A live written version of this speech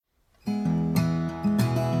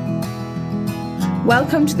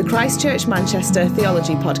Welcome to the Christchurch Manchester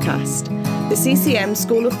Theology Podcast. The CCM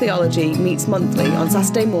School of Theology meets monthly on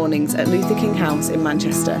Saturday mornings at Luther King House in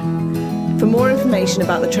Manchester. For more information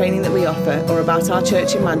about the training that we offer or about our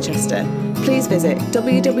church in Manchester, please visit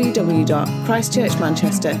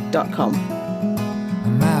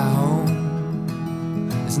www.christchurchmanchester.com. My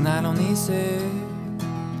home is not on this earth,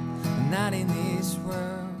 not in this world.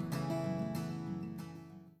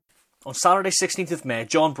 On Saturday 16th of May,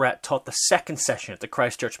 John Brett taught the second session at the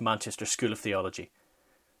Christchurch Manchester School of Theology.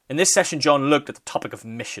 In this session, John looked at the topic of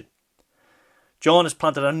mission. John has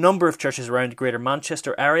planted a number of churches around the Greater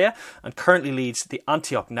Manchester area and currently leads the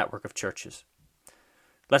Antioch network of churches.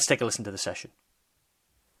 Let's take a listen to the session.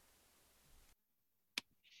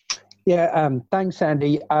 Yeah, thanks,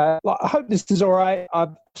 Andy. I hope this is all right.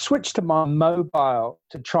 I've switched to my mobile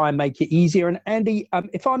to try and make it easier. And Andy,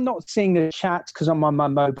 if I'm not seeing the chats because I'm on my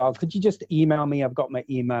mobile, could you just email me? I've got my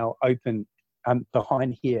email open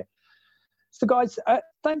behind here. So guys,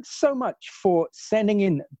 thanks so much for sending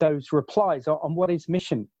in those replies on what is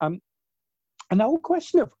mission. And the whole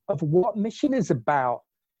question of what mission is about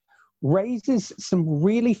raises some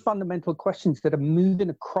really fundamental questions that are moving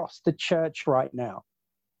across the church right now.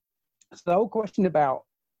 So the whole question about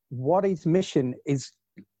what is mission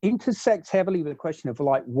intersects heavily with the question of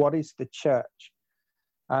what is the church?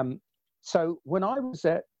 So when I was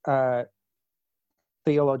at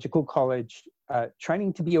theological college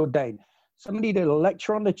training to be ordained, somebody did a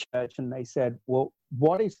lecture on the church and they said, well,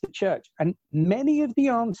 what is the church? And many of the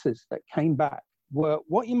answers that came back were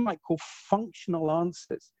what you might call functional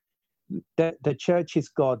answers. The church is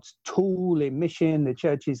God's tool in mission. The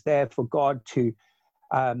church is there for God to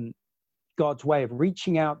God's way of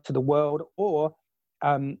reaching out to the world, or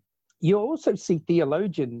you also see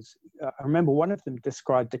theologians. I remember one of them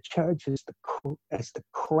described the church as the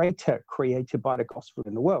crater created by the gospel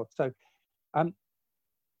in the world. So,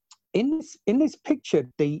 in this picture,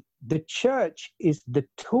 the church is the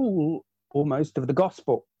tool almost of the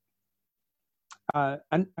gospel,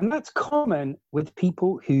 and that's common with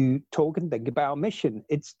people who talk and think about mission.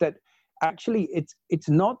 It's that actually it's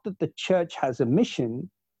not that the church has a mission.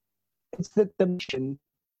 It's that the mission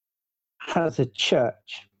has a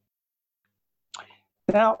church.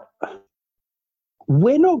 Now,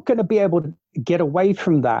 we're not going to be able to get away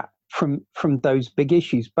from that, from those big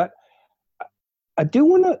issues, but I do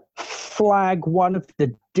want to flag one of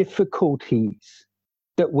the difficulties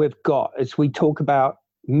that we've got as we talk about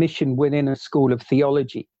mission within a school of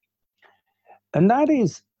theology. And that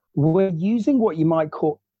is, we're using what you might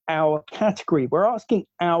call our category. We're asking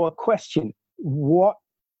our question, what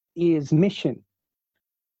is mission?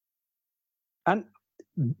 And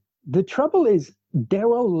the trouble is there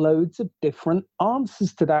are loads of different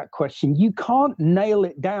answers to that question. You can't nail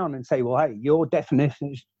it down and say, well, hey, your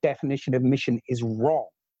definition of mission is wrong.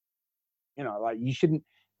 You shouldn't,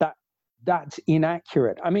 that's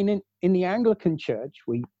inaccurate. I mean, in the Anglican Church,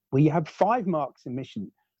 we have 5 marks in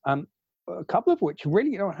mission, a couple of which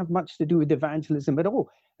really don't have much to do with evangelism at all.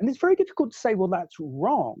 And it's very difficult to say, well, that's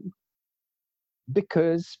wrong,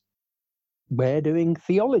 because we're doing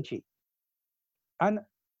theology. And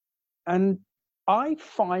I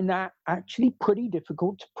find that actually pretty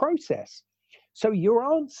difficult to process. So your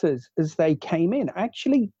answers as they came in,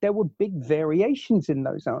 actually, there were big variations in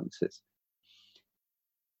those answers.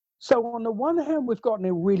 So on the one hand, we've got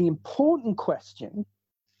a really important question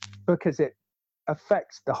because it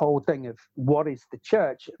affects the whole thing of what is the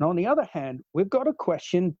church. And on the other hand, we've got a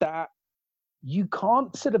question that you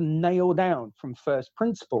can't sort of nail down from first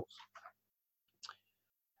principles.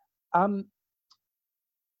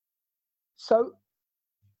 So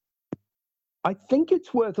I think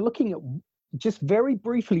it's worth looking at, just very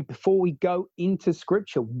briefly before we go into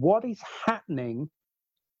scripture, what is happening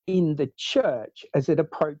in the church as it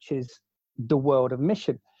approaches the world of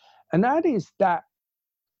mission. And that is that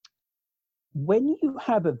when you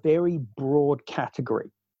have a very broad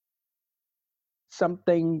category,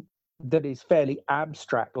 something that is fairly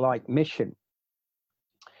abstract like mission,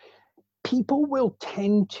 people will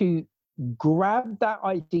tend to grab that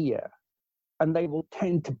idea and they will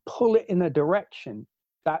tend to pull it in a direction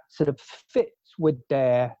that sort of fits with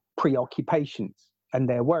their preoccupations and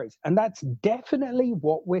their worries. And that's definitely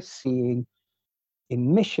what we're seeing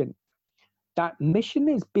in mission. That mission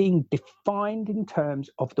is being defined in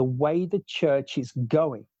terms of the way the church is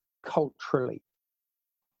going culturally.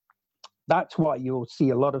 That's why you'll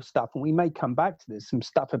see a lot of stuff, and we may come back to this, some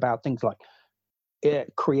stuff about things like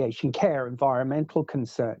creation care, environmental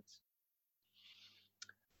concerns.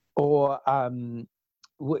 Or,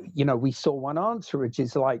 we saw one answer, which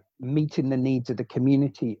is like meeting the needs of the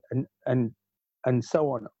community and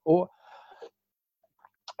so on. Or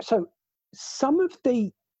so some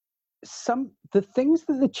the things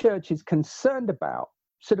that the church is concerned about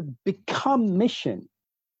sort of become mission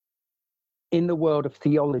in the world of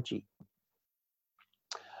theology.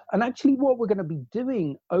 And actually what we're going to be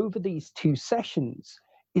doing over these 2 sessions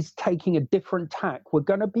is taking a different tack. We're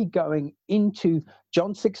going to be going into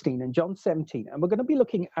John 16 and John 17, and we're going to be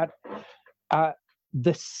looking at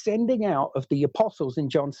the sending out of the apostles in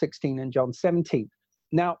John 16 and John 17.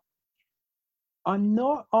 Now, I'm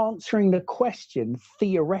not answering the question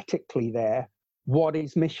theoretically there, what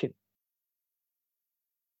is mission?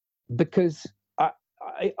 Because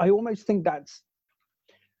I almost think that's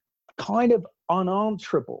kind of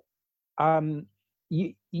unanswerable.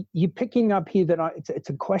 You're picking up here that it's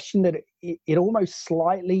a question that it almost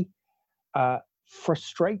slightly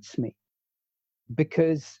frustrates me,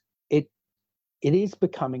 because it is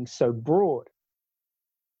becoming so broad.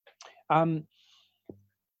 On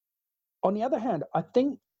the other hand, I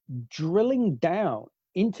think drilling down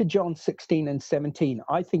into John 16 and 17,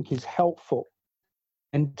 I think is helpful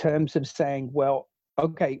in terms of saying, well,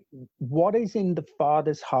 okay, what is in the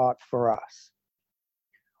Father's heart for us?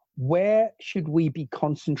 Where should we be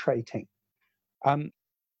concentrating?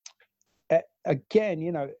 Again,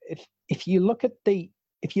 you know, if you look at a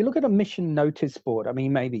mission notice board, I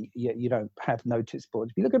mean, maybe you don't have notice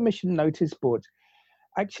boards. If you look at mission notice boards,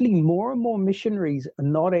 actually more and more missionaries are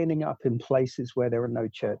not ending up in places where there are no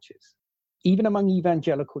churches, even among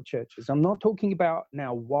evangelical churches. I'm not talking about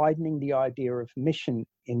now widening the idea of mission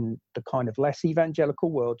in the kind of less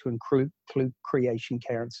evangelical world to include creation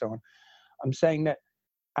care and so on. I'm saying that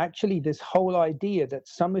actually this whole idea that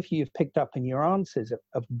some of you have picked up in your answers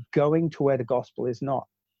of going to where the gospel is not.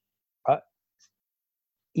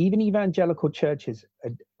 Even evangelical churches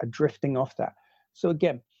are drifting off that. So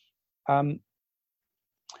again, I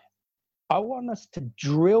want us to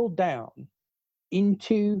drill down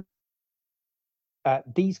into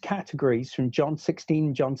these categories from John 16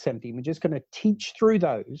 and John 17. We're just going to teach through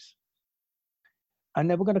those, and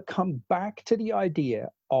then we're going to come back to the idea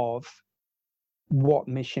of what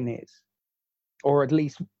mission is, or at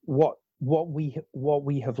least what we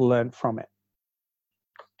have learned from it.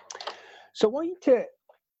 So I want you to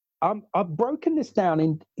I've broken this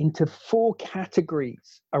down into 4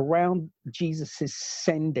 categories around Jesus's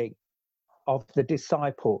sending of the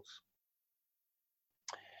disciples.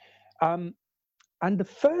 And the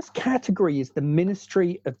first category is the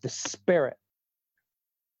ministry of the Spirit.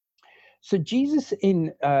 So Jesus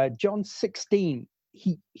in John 16,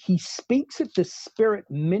 he speaks of the Spirit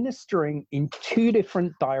ministering in 2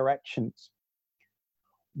 different directions.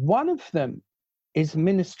 One of them is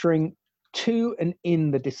ministering to and in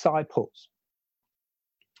the disciples.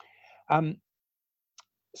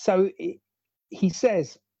 So he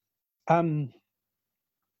says, but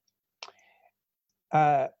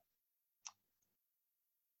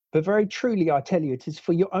very truly I tell you, it is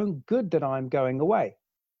for your own good that I am going away.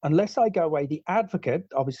 Unless I go away, the advocate,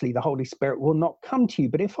 obviously the Holy Spirit, will not come to you.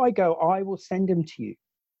 But if I go, I will send him to you.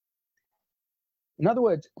 In other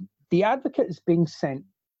words, the advocate is being sent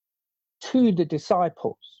to the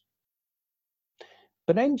disciples.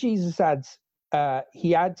 But then Jesus adds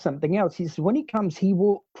something else. He says, when he comes, he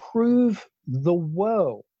will prove the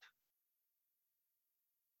world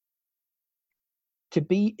to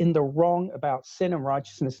be in the wrong about sin and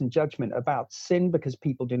righteousness and judgment. About sin, because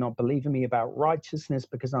people do not believe in me. About righteousness,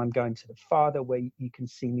 because I'm going to the Father where you can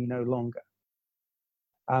see me no longer.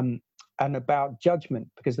 And about judgment,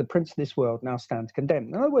 because the prince of this world now stands condemned.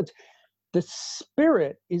 In other words, the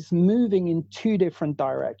Spirit is moving in 2 different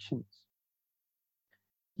directions.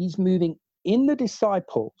 He's moving in the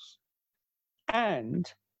disciples,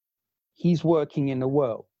 and he's working in the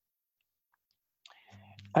world.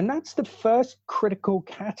 And that's the first critical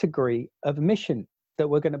category of mission that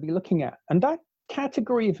we're going to be looking at. And that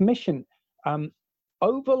category of mission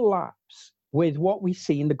overlaps with what we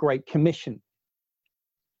see in the Great Commission.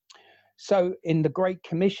 So in the Great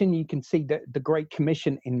Commission, you can see that the Great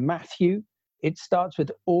Commission in Matthew, it starts with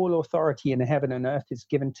all authority in heaven and earth is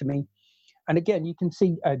given to me. And again, you can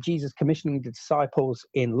see Jesus commissioning the disciples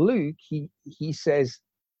in Luke. He says,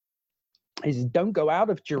 don't go out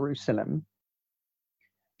of Jerusalem.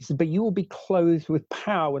 He says, but you will be clothed with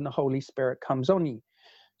power when the Holy Spirit comes on you.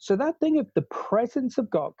 So that thing of the presence of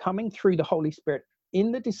God coming through the Holy Spirit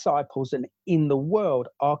in the disciples and in the world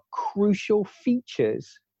are crucial features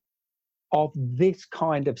of this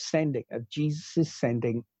kind of sending, of Jesus'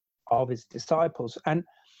 sending of his disciples. And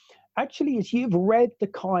actually, as you've read the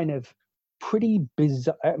kind of pretty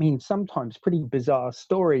bizarre, I mean, sometimes pretty bizarre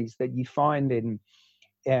stories that you find in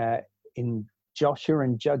Joshua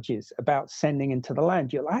and Judges about sending into the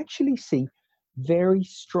land, you'll actually see very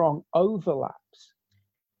strong overlaps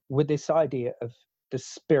with this idea of the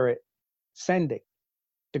Spirit sending.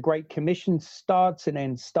 The Great Commission starts and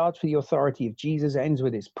ends, starts with the authority of Jesus, ends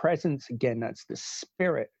with his presence. Again, that's the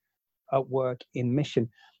Spirit at work in mission.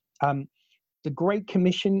 The Great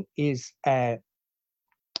Commission is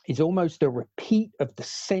almost a repeat of the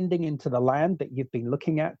sending into the land that you've been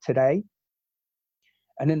looking at today.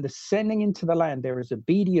 And in the sending into the land, there is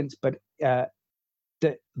obedience, but the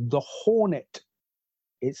hornet,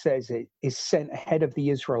 it says, it is sent ahead of the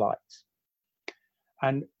Israelites.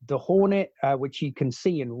 And the hornet, which you can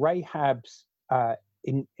see in Rahab's,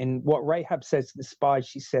 in what Rahab says to the spies,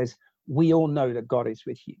 she says, "We all know that God is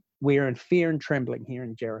with you. We are in fear and trembling here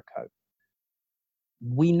in Jericho.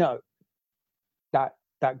 We know that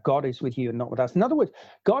God is with you and not with us." In other words,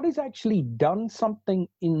 God has actually done something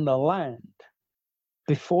in the land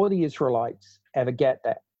before the Israelites ever get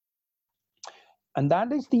there. And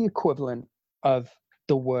that is the equivalent of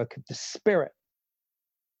the work of the Spirit.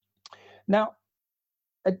 Now,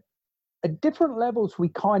 at different levels, we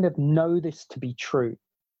kind of know this to be true.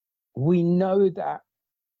 We know that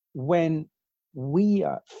when we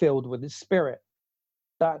are filled with the Spirit,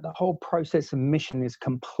 that the whole process of mission is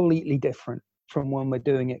completely different from when we're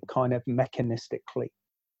doing it kind of mechanistically.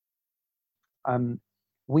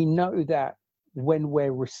 We know that when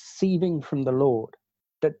we're receiving from the Lord,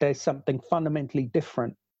 that there's something fundamentally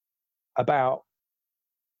different about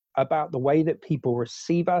the way that people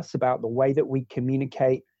receive us, about the way that we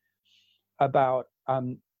communicate, about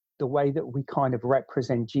the way that we kind of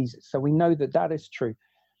represent Jesus. So we know that that is true.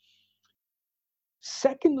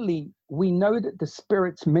 Secondly, we know that the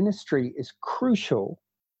Spirit's ministry is crucial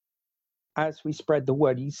as we spread the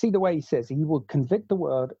word. You see the way he says, he will convict the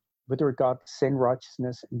world with regard to sin,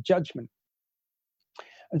 righteousness, and judgment.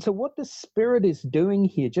 And so what the Spirit is doing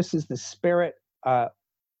here, just as the Spirit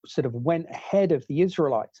sort of went ahead of the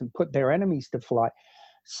Israelites and put their enemies to flight,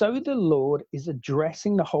 so the Lord is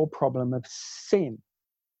addressing the whole problem of sin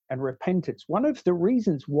and repentance. One of the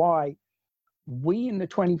reasons why we in the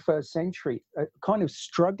 21st century are kind of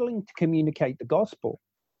struggling to communicate the gospel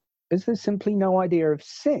is there's simply no idea of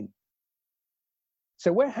sin.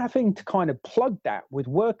 So we're having to kind of plug that with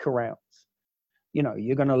workarounds. You know,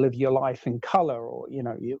 you're going to live your life in color, or, you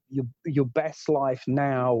know, your best life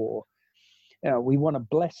now, or, you know, we want to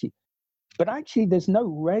bless you. But actually, there's no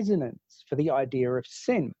resonance for the idea of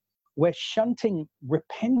sin. We're shunting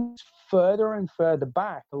repentance further and further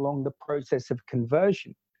back along the process of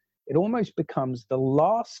conversion. It almost becomes the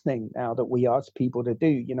last thing now that we ask people to do.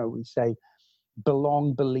 You know, we say,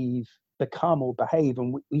 belong, believe, become, or behave,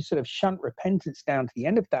 and we sort of shunt repentance down to the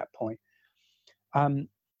end of that point.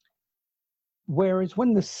 Whereas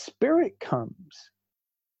when the Spirit comes,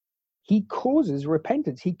 he causes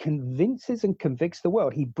repentance. He convinces and convicts the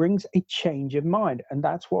world. He brings a change of mind. And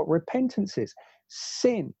that's what repentance is.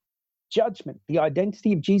 Sin, judgment, the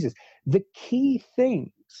identity of Jesus. The key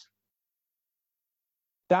things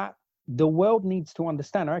that the world needs to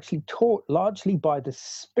understand are actually taught largely by the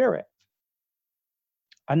Spirit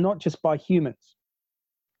and not just by humans.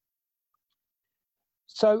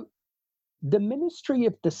 So the ministry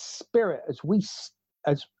of the Spirit, as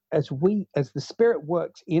the Spirit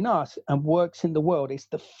works in us and works in the world, is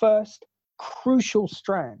the first crucial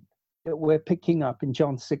strand that we're picking up in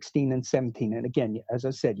John 16 and 17. And again, as I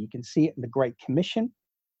said, you can see it in the Great Commission,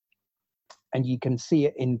 and you can see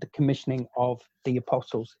it in the commissioning of the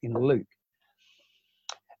apostles in Luke.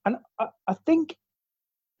 And I think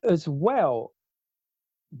as well,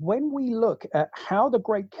 when we look at how the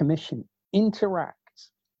Great Commission interacts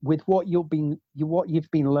with what you've been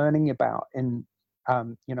learning about in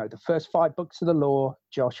the first 5 books of the law,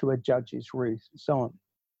 Joshua, Judges, Ruth, and so on,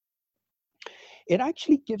 it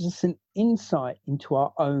actually gives us an insight into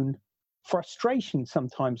our own frustration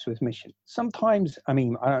sometimes with mission. Sometimes, I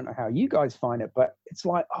mean, I don't know how you guys find it, but it's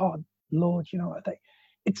like, oh, Lord, you know,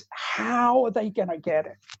 how are they going to get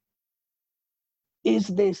it? Is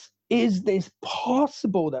this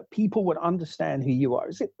possible that people would understand who you are?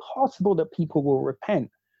 Is it possible that people will repent?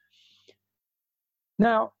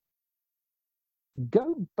 Now,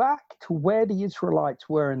 go back to where the Israelites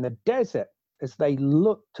were in the desert as they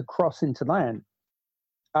looked to cross into land.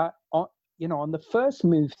 On the first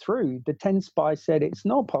move through, the 10 spies said it's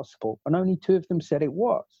not possible, and only 2 of them said it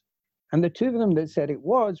was. And the 2 of them that said it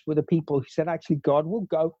was were the people who said, actually, God will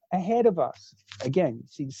go ahead of us. Again, you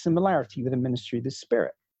see the similarity with the ministry of the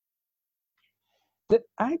Spirit. That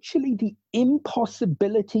actually the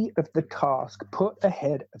impossibility of the task put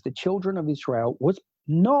ahead of the children of Israel was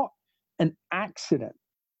not an accident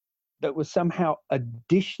that was somehow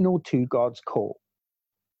additional to God's call.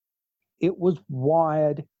 It was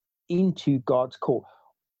wired into God's call.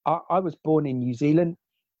 I was born in New Zealand,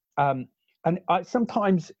 and I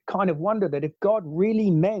sometimes kind of wonder that if God really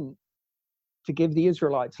meant to give the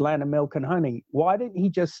Israelites land of milk and honey, why didn't he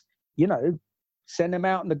just, send them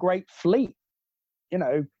out in the Great Fleet?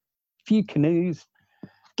 Few canoes,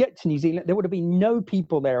 get to New Zealand. There would have been no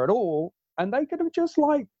people there at all, and they could have just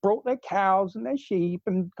brought their cows and their sheep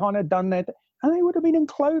and kind of done their and they would have been in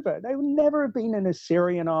clover. They would never have been an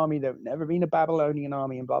Assyrian army. There would never have been a Babylonian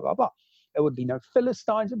army and blah, blah, blah. There would be no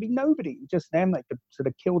Philistines. There'd be nobody. Just them. They could sort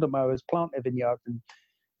of kill the mowers, plant their vineyards, and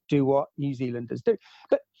do what New Zealanders do.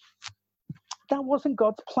 But that wasn't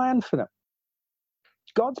God's plan for them.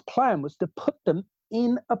 God's plan was to put them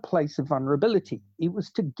in a place of vulnerability. It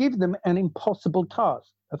was to give them an impossible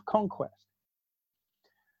task of conquest.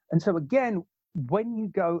 And so again, when you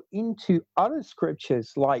go into other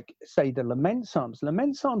scriptures, like, say, the lament psalms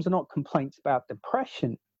are not complaints about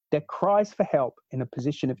depression. They're cries for help in a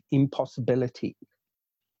position of impossibility.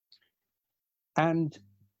 And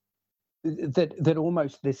that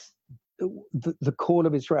almost the call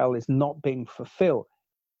of Israel is not being fulfilled.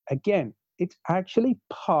 Again, it's actually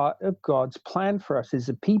part of God's plan for us as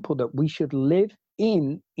a people, that we should live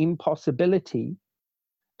in impossibility,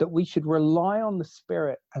 that we should rely on the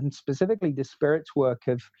Spirit, and specifically the Spirit's work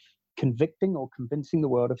of convicting or convincing the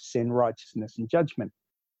world of sin, righteousness, and judgment.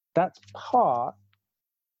 That's part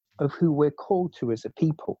of who we're called to as a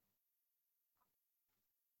people.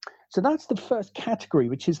 So that's the first category,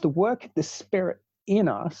 which is the work of the Spirit in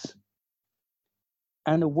us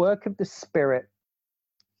and the work of the Spirit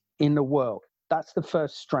in the world. That's the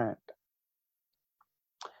first strand.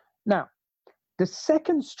 Now, the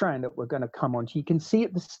second strand that we're going to come on to, you can see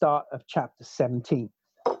at the start of chapter 17,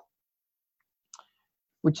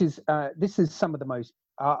 which is, this is some of the most,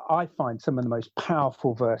 I find some of the most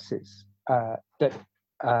powerful verses that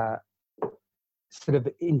sort of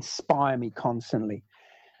inspire me constantly.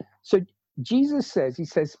 So Jesus says, he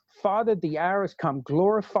says, Father, the hour has come,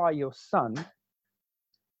 glorify your Son,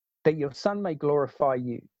 that your Son may glorify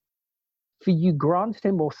you. For you granted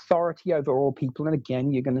him authority over all people. And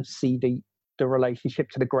again, you're going to see the relationship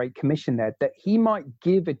to the Great Commission there, that he might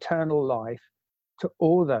give eternal life to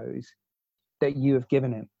all those that you have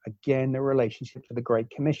given him. Again, the relationship to the Great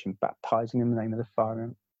Commission, baptizing in the name of the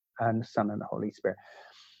Father and the Son and the Holy Spirit.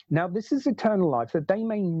 Now, this is eternal life, that they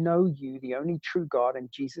may know you, the only true God, and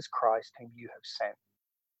Jesus Christ, whom you have sent.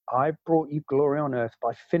 I brought you glory on earth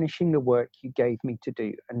by finishing the work you gave me to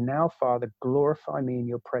do. And now, Father, glorify me in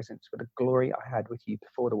your presence with the glory I had with you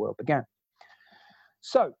before the world began.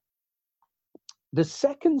 So, the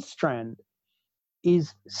second strand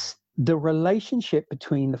is the relationship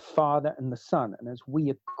between the Father and the Son. And as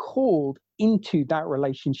we are called into that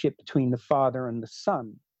relationship between the Father and the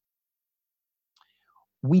Son,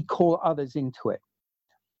 we call others into it.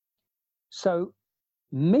 So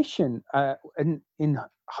mission in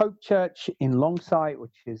Hope Church in Longsight,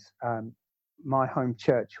 which is my home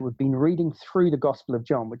church, we've been reading through the Gospel of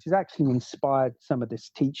John, which has actually inspired some of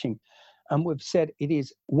this teaching. And we've said it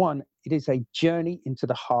is a journey into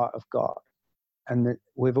the heart of God. And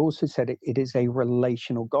we've also said it is a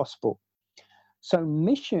relational gospel. So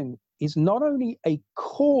mission is not only a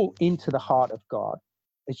call into the heart of God,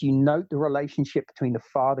 as you note the relationship between the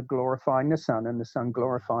Father glorifying the Son and the Son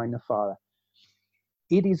glorifying the Father.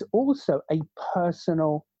 It is also a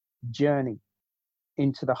personal journey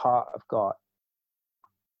into the heart of God.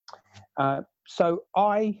 So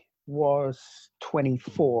I was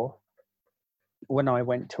 24 when I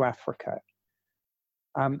went to Africa.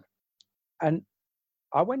 And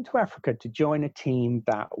I went to Africa to join a team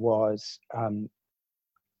that was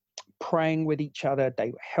praying with each other. They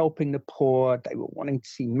were helping the poor. They were wanting to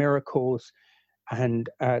see miracles, and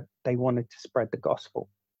they wanted to spread the gospel.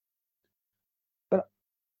 But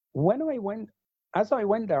as I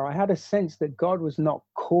went there, I had a sense that God was not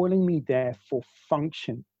calling me there for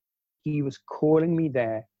function. He was calling me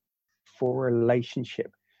there for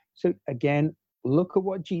relationship. So again, look at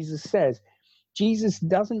what Jesus says. Jesus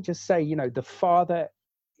doesn't just say,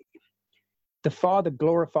 the Father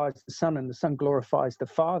glorifies the Son and the Son glorifies the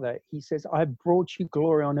Father. He says, I brought you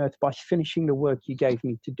glory on earth by finishing the work you gave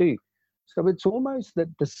me to do. So it's almost that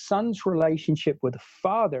the Son's relationship with the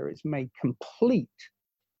Father is made complete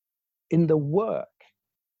in the work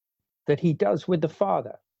that he does with the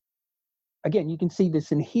Father. Again, you can see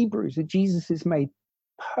this in Hebrews, that Jesus is made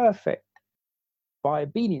perfect by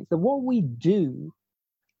obedience. That what we do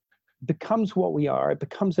becomes what we are. It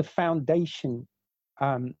becomes a foundation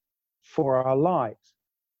for our lives.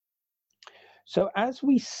 So as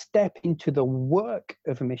we step into the work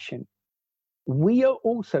of mission, we are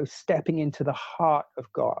also stepping into the heart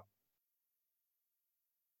of God.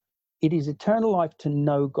 It is eternal life to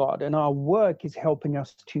know God, and our work is helping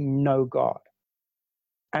us to know God.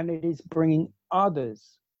 And it is bringing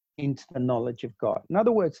others into the knowledge of God. In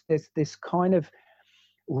other words, there's this kind of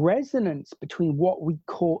resonance between what we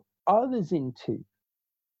call others into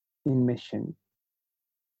in mission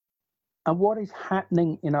and what is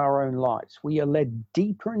happening in our own lives. We are led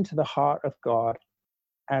deeper into the heart of God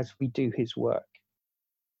as we do his work.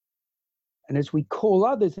 And as we call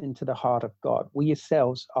others into the heart of God, we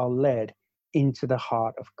ourselves are led into the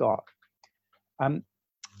heart of God. And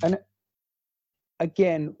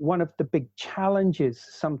again, one of the big challenges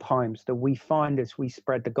sometimes that we find as we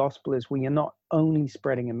spread the gospel is we are not only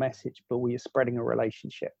spreading a message, but we are spreading a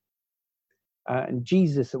relationship. And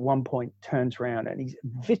Jesus at one point turns around and he's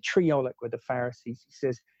vitriolic with the Pharisees. He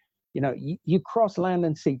says, you know, you cross land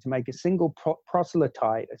and sea to make a single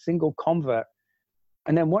proselyte, a single convert.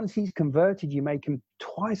 And then once he's converted, you make him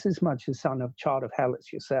twice as much a son of child of hell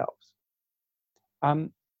as yourselves.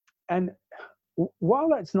 And while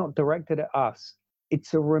that's not directed at us,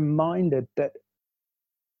 it's a reminder that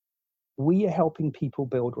we are helping people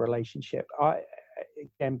build relationship.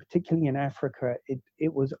 Again, particularly in Africa,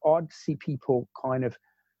 it was odd to see people kind of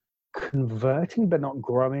converting, but not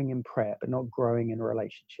growing in prayer, but not growing in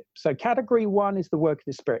relationship. So category 1 is the work of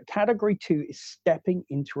the Spirit. Category 2 is stepping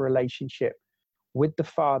into relationship with the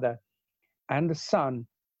Father and the Son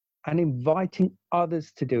and inviting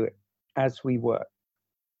others to do it as we work.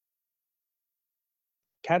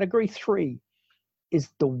 Category 3 is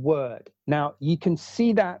the Word. Now, you can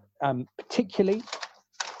see that particularly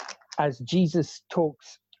as Jesus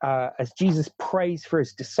talks, as Jesus prays for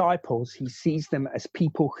his disciples, he sees them as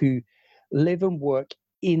people who live and work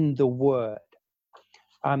in the Word.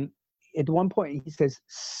 At one point, he says,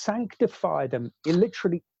 sanctify them,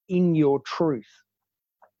 literally in your truth.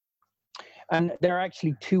 And there are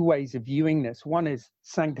actually 2 ways of viewing this. One is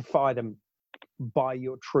sanctify them by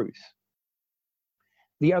your truth.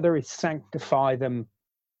 The other is sanctify them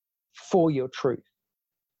for your truth,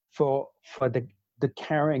 for the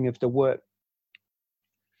carrying of the word.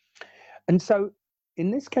 And so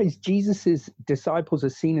in this case, Jesus's disciples are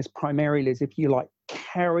seen as primarily as, if you like,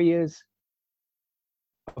 carriers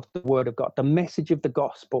of the word of God, the message of the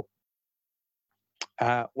gospel.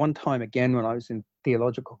 One time again, when I was in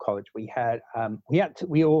theological college, we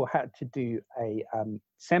all had to do a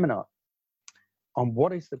seminar on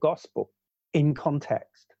what is the gospel in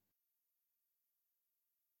context.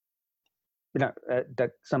 You know,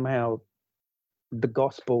 that somehow the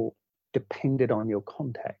gospel depended on your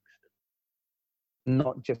context,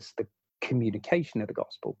 not just the communication of the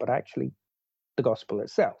gospel, but actually the gospel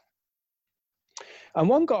itself. And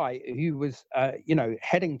one guy who was,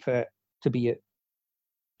 heading to be a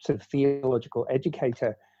sort of theological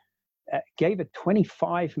educator gave a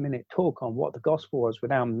 25-minute talk on what the gospel was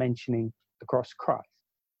without mentioning the cross of Christ.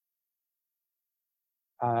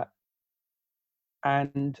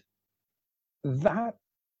 And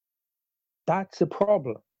that's a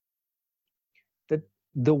problem. That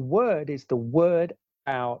the word is the word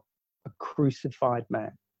about a crucified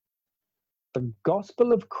man. The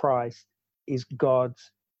gospel of Christ is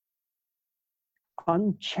God's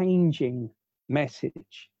unchanging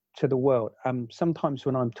message to the world. Sometimes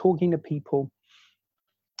when I'm talking to people,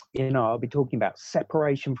 I'll be talking about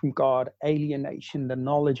separation from God, alienation, the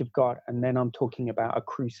knowledge of God, and then I'm talking about a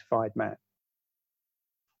crucified man.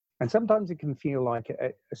 And sometimes it can feel like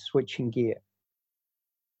a switching gear,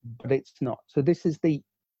 but it's not. So this is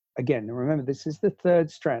remember, this is the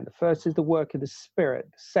third strand. The first is the work of the Spirit.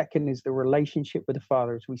 The second is the relationship with the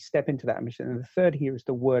Father as we step into that mission. And the third here is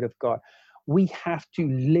the Word of God. We have to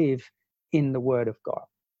live in the Word of God.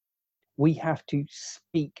 We have to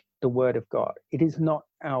speak the Word of God. It is not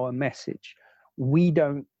our message. We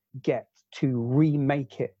don't get to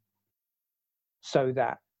remake it so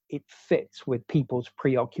that it fits with people's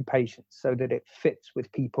preoccupations, so that it fits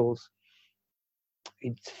with the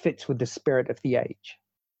spirit of the age.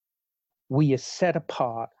 We are set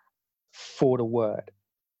apart for the word.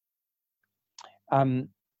 And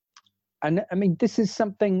I mean, this is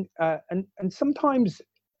something, and sometimes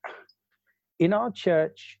in our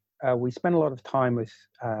church, we spend a lot of time with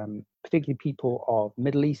particularly people of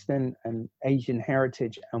Middle Eastern and Asian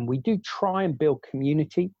heritage, and we do try and build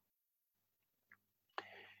community.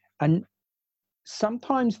 And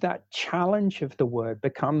sometimes that challenge of the word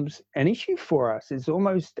becomes an issue for us. It's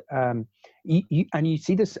almost, and you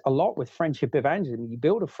see this a lot with friendship evangelism. You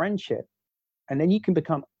build a friendship, and then you can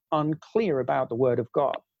become unclear about the word of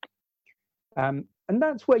God. And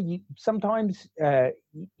that's where sometimes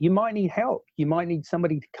you might need help. You might need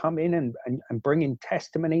somebody to come in and bring in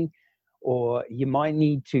testimony, or you might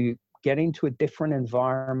need to get into a different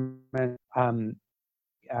environment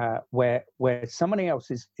where somebody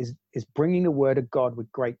else is bringing the word of God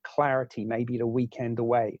with great clarity, maybe the weekend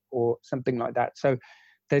away or something like that. So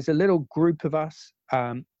there's a little group of us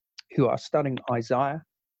who are studying Isaiah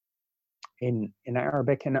in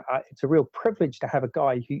Arabic, and it's a real privilege to have a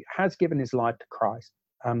guy who has given his life to Christ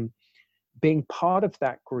being part of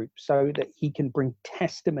that group, so that he can bring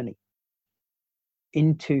testimony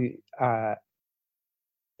into that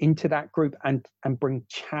group and bring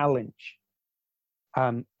challenge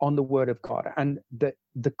on the word of God and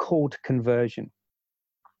the call to conversion.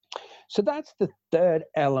 So that's the third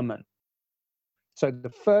element. So the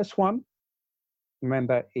first one,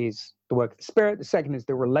 remember, is the work of the Spirit. The second is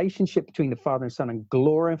the relationship between the Father and Son and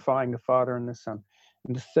glorifying the Father and the Son.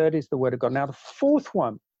 And the third is the word of God. Now the fourth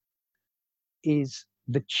one is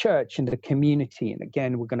the church and the community. And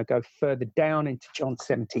again, we're going to go further down into John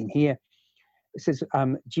 17 here. It says,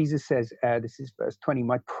 Jesus says, this is verse 20,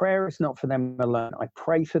 my prayer is not for them alone. I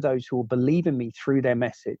pray for those who will believe in me through their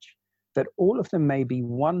message, that all of them may be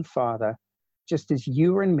one, Father, just as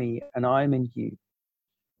you are in me and I am in you.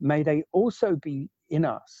 May they also be in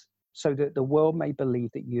us, so that the world may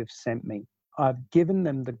believe that you have sent me. I've given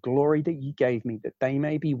them the glory that you gave me, that they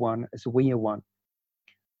may be one as we are one.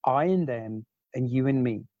 I in them and you in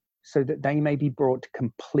me, so that they may be brought to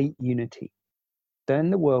complete unity. Then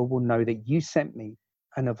the world will know that you sent me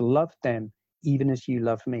and have loved them even as you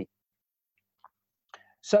love me.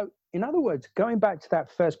 So, in other words, going back to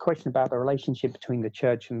that first question about the relationship between the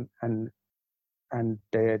church and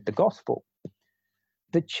the gospel,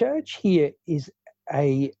 the church here is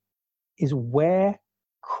where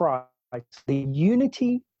Christ, the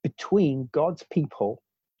unity between God's people,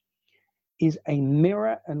 is a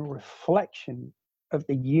mirror and reflection of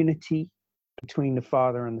the unity between the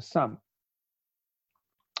Father and the Son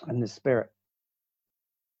and the Spirit.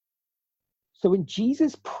 So when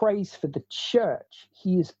Jesus prays for the church,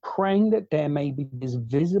 he is praying that there may be this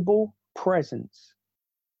visible presence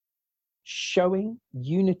showing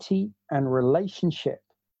unity and relationship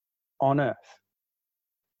on earth.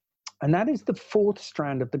 And that is the fourth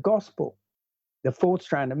strand of the gospel, the fourth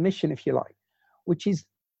strand of mission, if you like, which is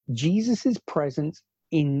Jesus's presence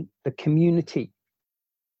in the community.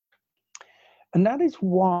 And that is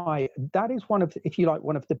why, that is one of, if you like,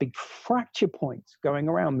 one of the big fracture points going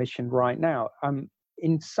around mission right now.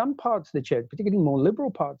 In some parts of the church, particularly more liberal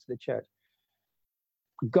parts of the church,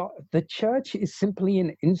 the church is simply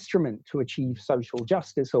an instrument to achieve social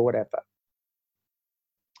justice or whatever.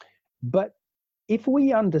 But if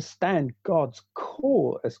we understand God's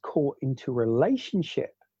call as call into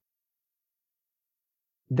relationship,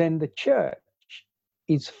 then the church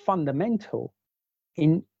is fundamental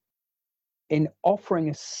in offering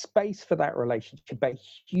a space for that relationship, a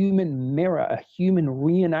human mirror, a human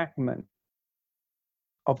reenactment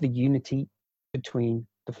of the unity between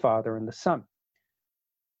the Father and the Son.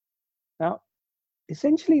 Now,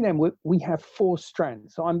 essentially then we have four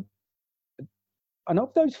strands. So and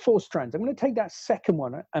of those four strands, I'm going to take that second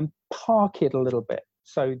one and park it a little bit.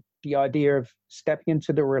 So the idea of stepping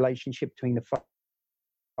into the relationship between the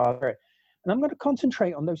Father, and I'm going to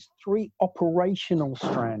concentrate on those three operational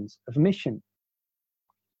strands of mission,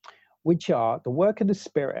 which are the work of the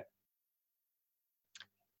Spirit,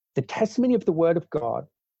 the testimony of the Word of God,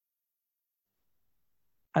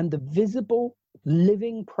 and the visible,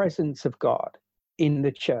 living presence of God in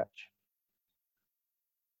the church.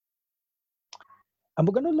 And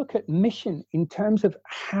we're going to look at mission in terms of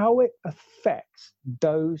how it affects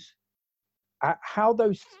how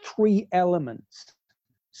those three elements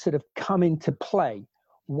sort of come into play,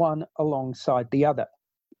 one alongside the other.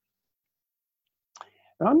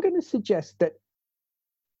 And I'm going to suggest that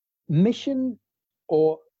mission,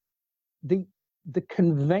 or the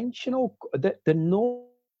conventional, the normal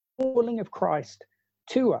calling of Christ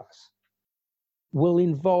to us, will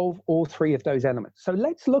involve all three of those elements. So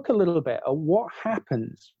let's look a little bit at what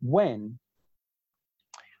happens when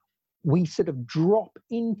we sort of drop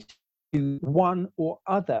into one or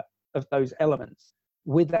other of those elements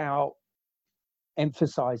without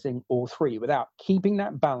emphasizing all three, without keeping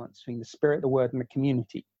that balance between the Spirit, the Word, and the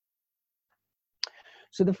community.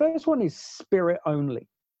 So the first one is Spirit only.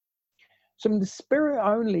 So in the Spirit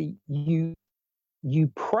only, you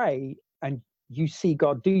pray and you see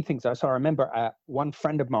God do things. So I remember one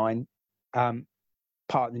friend of mine, part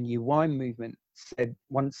of the New Wine movement,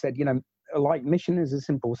 once said, like mission is a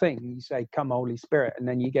simple thing. You say, "Come, Holy Spirit," and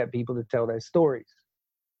then you get people to tell their stories.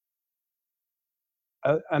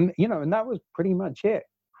 And that was pretty much it.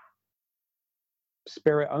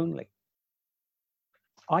 Spirit only.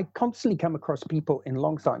 I constantly come across people in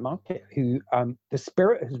Longsight Market who the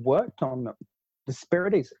Spirit has worked on them. The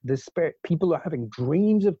Spirit. People are having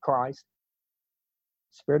dreams of Christ.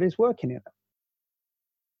 Spirit is working in them.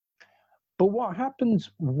 But what happens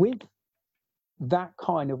with that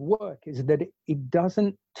kind of work is that it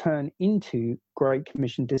doesn't turn into Great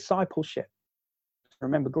Commission discipleship.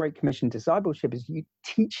 Remember, Great Commission discipleship is you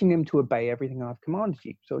teaching them to obey everything I've commanded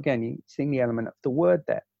you. So again, you're seeing the element of the word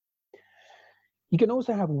there. You can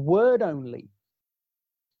also have word-only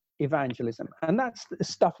evangelism, and that's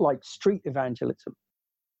stuff like street evangelism.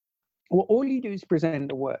 Well, all you do is present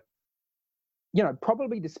the word. You know,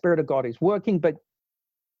 probably the Spirit of God is working, but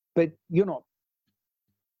you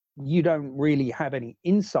don't really have any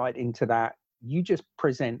insight into that. You just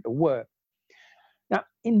present the word. Now,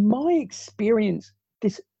 in my experience,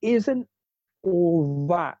 this isn't all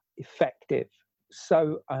that effective.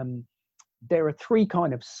 So there are three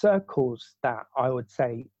kind of circles that I would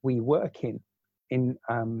say we work in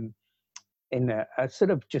a sort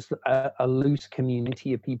of just a loose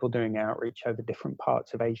community of people doing outreach over different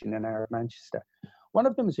parts of Asian and Arab Manchester. One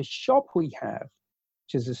of them is a shop we have,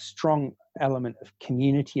 which is a strong element of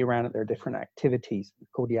community around it. There are different activities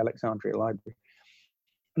called the Alexandria Library.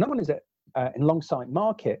 Another one is in Longsight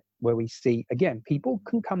Market, where we see, again, people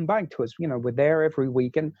can come back to us. You know, we're there every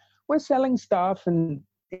week and we're selling stuff, and,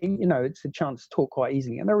 you know, it's a chance to talk quite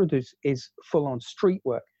easily. And there is full-on street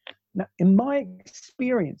work. Now, in my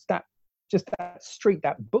experience, that street,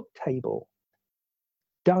 that book table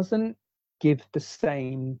doesn't give the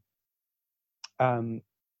same,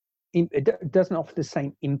 it doesn't offer the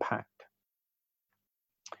same impact,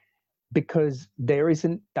 because there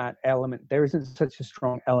isn't that element, there isn't such a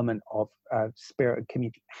strong element of spirit and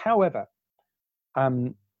community. However,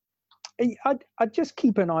 I'd just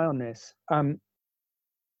keep an eye on this.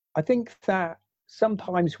 I think that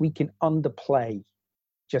sometimes we can underplay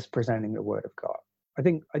just presenting the word of God. I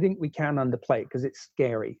think we can underplay it because it's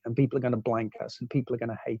scary, and people are going to blank us, and people are going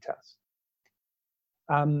to hate us.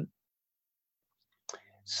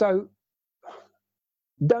 So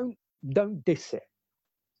don't diss it.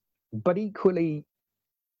 But equally,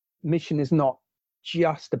 mission is not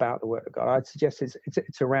just about the word of God. I'd suggest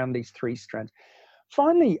it's around these three strands.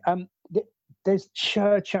 Finally, there's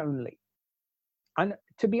church only. And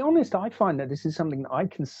to be honest, I find that this is something that I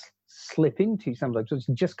can slip into sometimes. So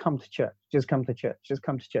just come to church, just come to church, just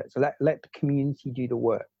come to church. So let the community do the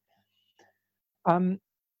work. And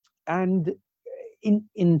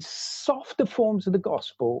in softer forms of the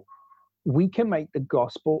gospel, we can make the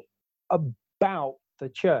gospel about the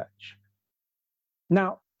church.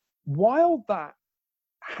 Now, while that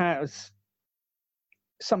has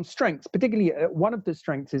some strengths, particularly one of the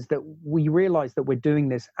strengths is that we realize that we're doing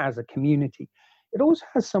this as a community. It also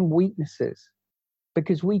has some weaknesses,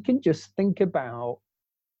 because we can just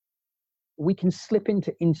we can slip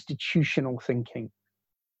into institutional thinking.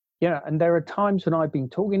 Yeah, and there are times when I've been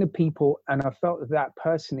talking to people and I felt that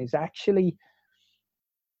person is actually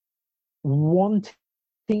wanting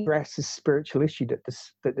to address a spiritual issue that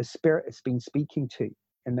the Spirit has been speaking to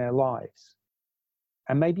in their lives.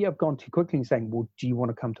 And maybe I've gone too quickly in saying, well, do you want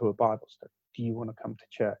to come to a Bible study? Do you want to come to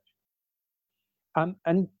church?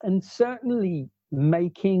 And certainly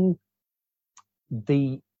making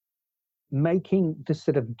the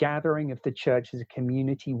sort of gathering of the church as a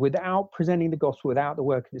community without presenting the gospel, without the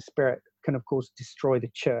work of the Spirit, can of course destroy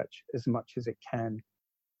the church as much as it can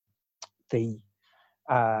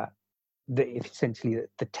essentially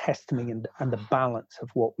the testimony and the balance of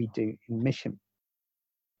what we do in mission.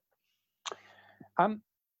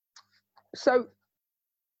 So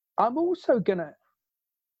I'm also going to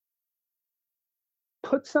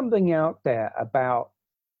put something out there about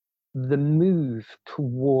the move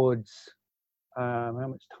towards, how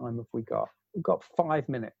much time have we got? We've got 5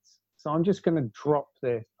 minutes. So I'm just going to drop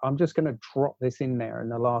this in there in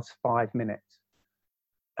the last 5 minutes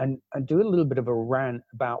and do a little bit of a rant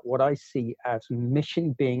about what I see as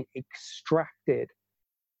mission being extracted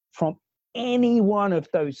from any one of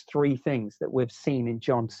those three things that we've seen in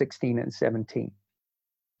John 16 and 17.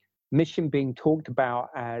 Mission being talked about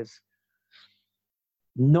as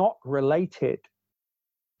not related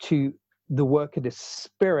to the work of the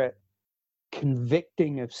Spirit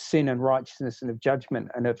convicting of sin and righteousness and of judgment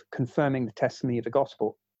and of confirming the testimony of the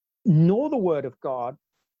gospel, nor the word of God,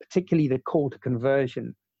 particularly the call to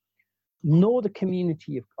conversion, nor the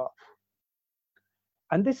community of God.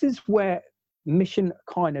 And this is where mission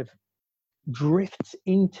kind of drifts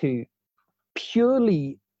into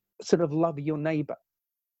purely sort of love your neighbor,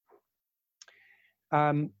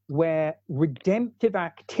 where redemptive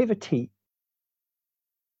activity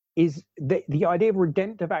is the idea of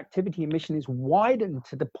redemptive activity and mission is widened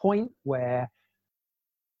to the point where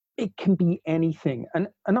it can be anything. And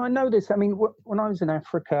I know this. I mean, when I was in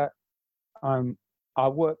Africa, I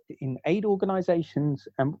worked in aid organizations,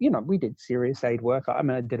 and we did serious aid work. I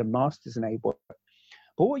did a master's in aid work.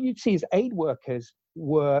 But what you'd see is aid workers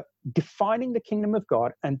were defining the kingdom of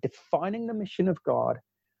God and defining the mission of God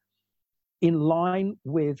in line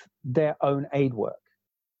with their own aid work.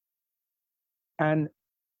 And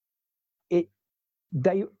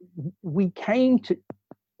we came to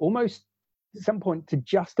almost at some point to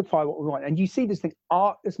justify what we want. And you see this thing,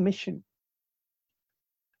 art as mission.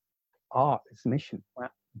 Art as mission. Wow.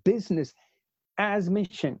 Business as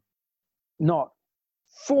mission. Not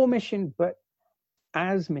for mission, but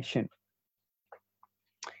as mission.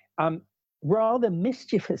 Rather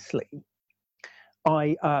mischievously,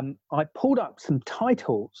 I pulled up some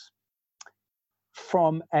titles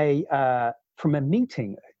from a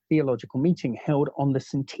meeting, a theological meeting held on the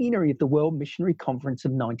centenary of the World Missionary Conference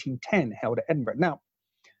of 1910, held at Edinburgh. Now,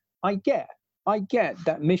 I get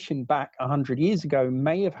that mission back 100 years ago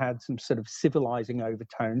may have had some sort of civilizing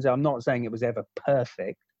overtones. I'm not saying it was ever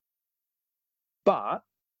perfect, but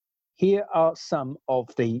here are some of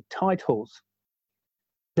the titles.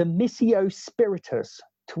 The Missio Spiritus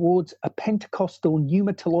towards a Pentecostal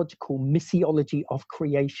pneumatological missiology of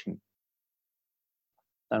creation.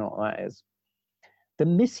 I don't know what that is. The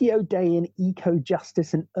Missio Dei in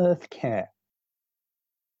Eco-Justice and Earth Care.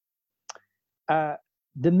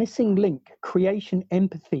 The Missing Link, Creation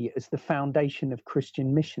Empathy as the Foundation of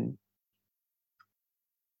Christian Mission.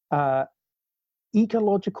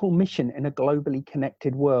 Ecological Mission in a Globally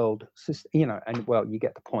Connected World. And well, you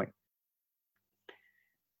get the point.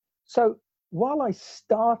 So while I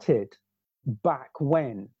started back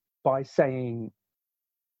when by saying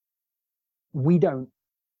we don't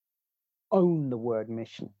own the word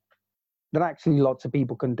mission, that actually lots of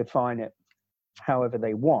people can define it however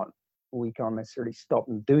they want. We can't necessarily stop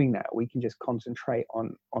them doing that. We can just concentrate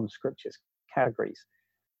on Scripture's categories.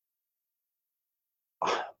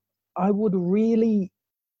 I would really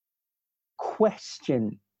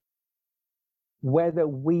question whether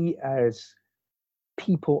we as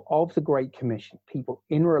people of the Great Commission, people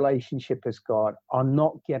in relationship as God, are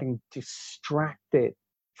not getting distracted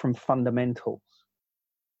from fundamentals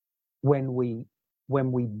when we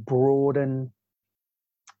broaden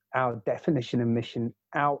our definition of mission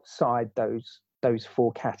outside those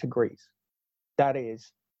four categories. That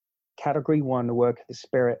is, category one, the work of the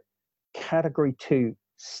Spirit. Category two,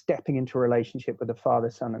 stepping into a relationship with the Father,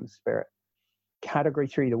 Son, and the Spirit. Category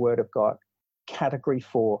three, the Word of God. Category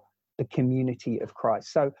four, the community of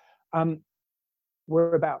Christ. So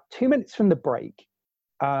we're about 2 minutes from the break.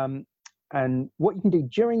 And what you can do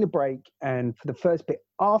during the break and for the first bit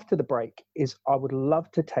after the break is I would love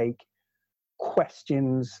to take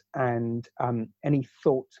questions and any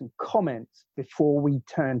thoughts and comments before we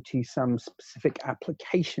turn to some specific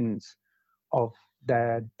applications of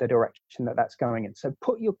the direction that's going in. So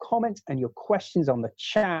put your comments and your questions on the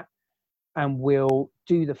chat, and we'll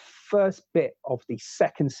do the first bit of the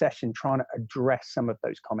second session trying to address some of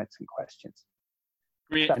those comments and questions.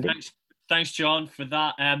 Great. Thanks, John, for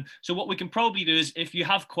that. So what we can probably do is, if you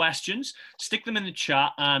have questions, stick them in the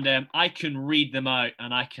chat, and I can read them out,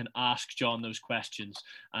 and I can ask John those questions,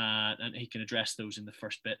 and he can address those in the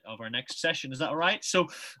first bit of our next session. Is that all right? So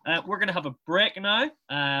we're going to have a break now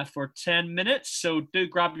for 10 minutes. So do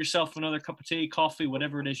grab yourself another cup of tea, coffee,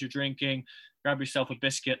 whatever it is you're drinking. Grab yourself a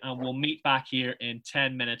biscuit, and we'll meet back here in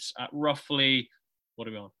 10 minutes at roughly, what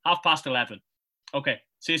are we on? 11:30. Okay,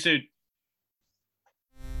 see you soon.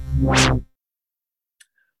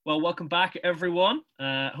 Well, welcome back, everyone.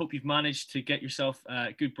 Hope you've managed to get yourself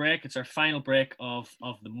a good break. It's our final break of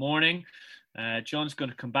the morning. John's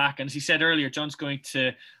going to come back, and as he said earlier, John's going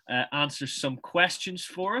to answer some questions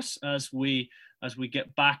for us as we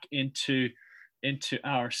get back into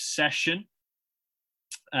our session.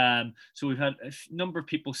 So we've had a number of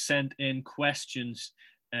people send in questions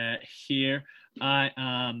here.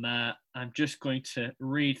 I'm just going to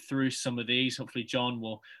read through some of these. Hopefully John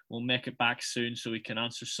will make it back soon so we can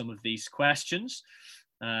answer some of these questions.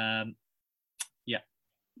 Yeah.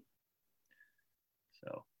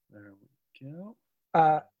 So there we go.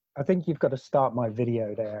 I think you've got to start my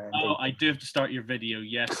video there. Oh, I do have to start your video.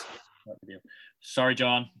 Yes. Sorry,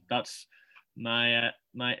 John. That's my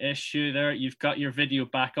issue there. You've got your video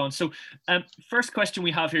back on. So first question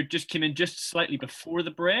we have here just came in just slightly before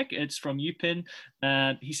the break. It's from Yupin.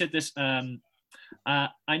 He said this, I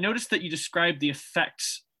noticed that you described the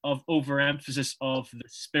effects of overemphasis of the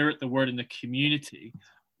Spirit, the Word, and the community.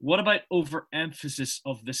 What about overemphasis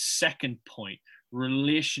of the second point,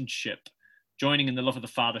 relationship, joining in the love of the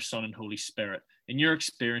Father, Son, and Holy Spirit. In your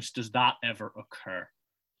experience, does that ever occur?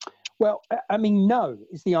 Well, I mean, no.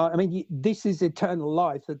 This is eternal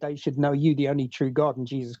life, that they should know you, the only true God, and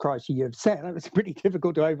Jesus Christ, who you have sent. It's pretty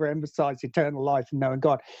difficult to overemphasize eternal life and knowing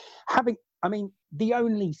God. The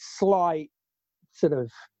only slight sort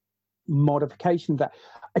of modification of that,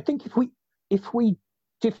 I think, if we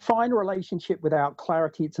define a relationship without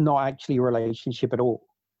clarity, it's not actually a relationship at all.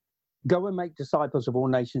 Go and make disciples of all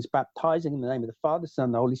nations, baptizing in the name of the Father, Son,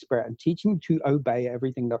 and the Holy Spirit, and teaching them to obey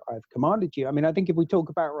everything that I've commanded you. I mean, I think if we talk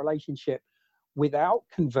about a relationship without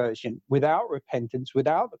conversion, without repentance,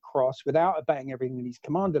 without the cross, without obeying everything that He's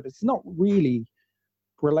commanded, it's not really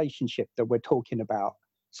relationship that we're talking about.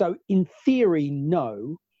 So in theory,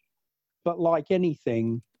 no, but like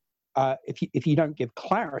anything, if you don't give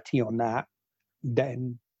clarity on that,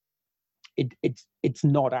 then it's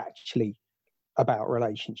not actually about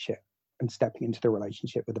relationship and stepping into the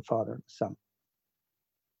relationship with the Father and the Son.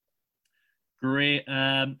 Great.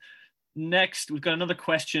 Next, we've got another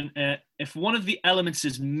question. If one of the elements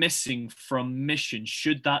is missing from mission,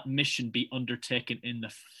 should that mission be undertaken in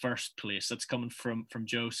the first place? That's coming from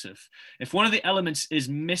Joseph. If one of the elements is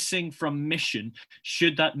missing from mission,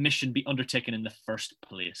 should that mission be undertaken in the first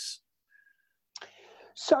place?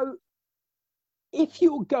 So if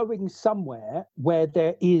you're going somewhere where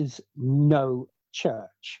there is no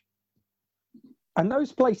church, and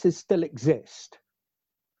those places still exist,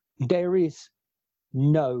 there is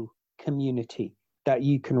no community that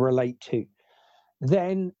you can relate to,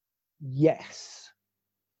 then yes,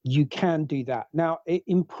 you can do that. Now,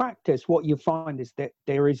 in practice, what you find is that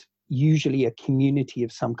there is usually a community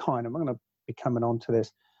of some kind. I'm going to be coming on to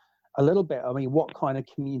this a little bit. I mean, what kind of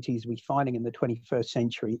communities are we finding in the 21st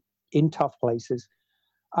century in tough places?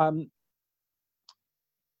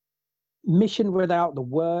 Mission without the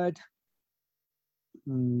word?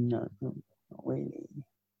 No, not really.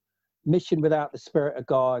 Mission without the Spirit of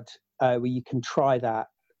God, where you can try that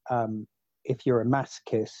if you're a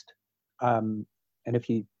masochist, but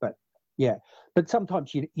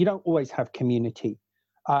sometimes you don't always have community.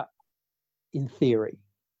 In theory,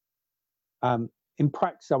 in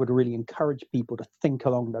practice, I would really encourage people to think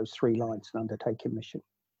along those three lines and undertake a mission.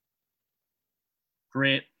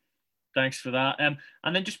 Great, thanks for that. And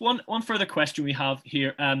then just one further question we have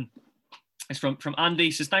here. It's from Andy.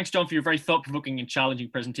 He says, thanks, John, for your very thought-provoking and challenging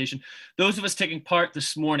presentation. Those of us taking part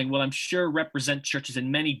this morning will, I'm sure, represent churches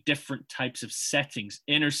in many different types of settings,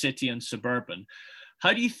 inner city and suburban.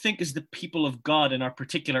 How do you think, as the people of God in our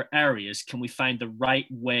particular areas, can we find the right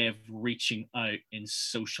way of reaching out in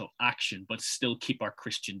social action, but still keep our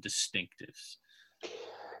Christian distinctives?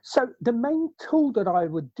 So the main tool that I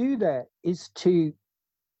would do there is to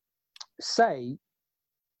say,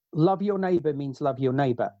 love your neighbor means love your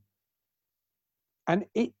neighbor. And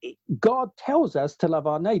God tells us to love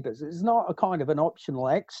our neighbors. It's not a kind of an optional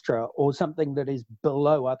extra or something that is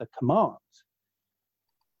below other commands.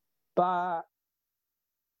 But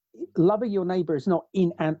loving your neighbor is not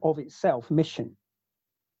in and of itself mission.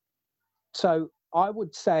 So I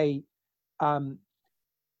would say,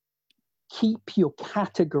 keep your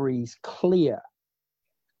categories clear,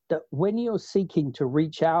 that when you're seeking to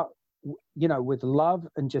reach out, with love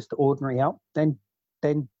and just ordinary help, then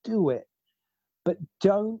do it. But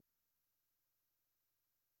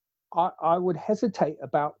I would hesitate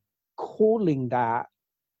about calling that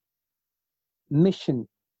mission.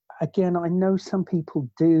 Again, I know some people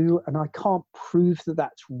do, and I can't prove that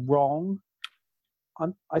that's wrong.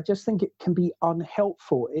 I just think it can be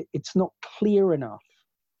unhelpful. It's not clear enough.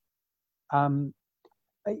 And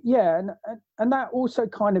that also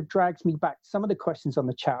kind of drags me back to some of the questions on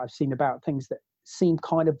the chat I've seen about things that seem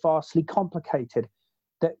kind of vastly complicated.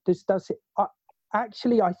 That this does it.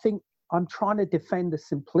 Actually, I think I'm trying to defend the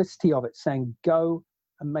simplicity of it, saying go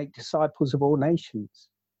and make disciples of all nations.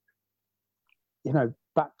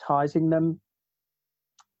 Baptizing them,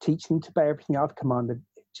 teaching them to obey everything I've commanded,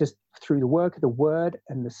 just through the work of the Word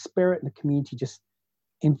and the Spirit and the community. Just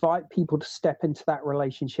invite people to step into that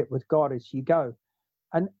relationship with God as you go.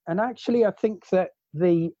 And actually, I think that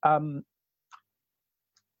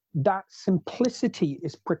that simplicity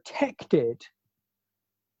is protected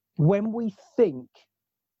when we think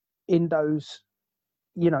in those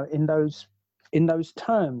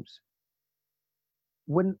terms.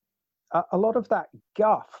 When a lot of that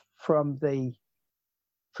guff from the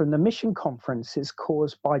mission conference is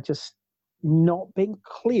caused by just not being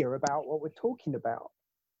clear about what we're talking about.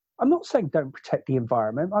 I'm not saying don't protect the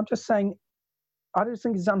environment. I'm just saying I just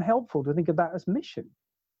think it's unhelpful to think of that as mission,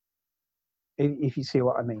 if you see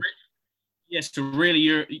what I mean. Yes, so really,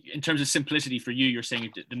 you're in terms of simplicity for you, you're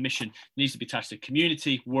saying the mission needs to be attached to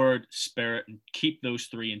community, word, spirit, and keep those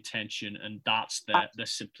three in tension, and that's the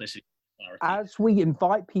simplicity. As we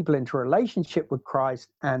invite people into a relationship with Christ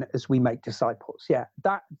and as we make disciples,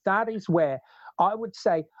 that is where I would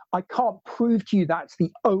say I can't prove to you that's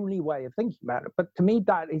the only way of thinking about it, but to me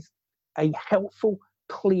that is a helpful,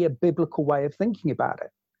 clear biblical way of thinking about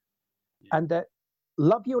it. Yeah. And that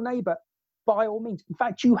love your neighbor by all means. In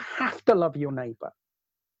fact, you have to love your neighbor.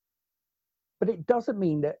 But it doesn't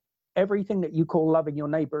mean that everything that you call loving your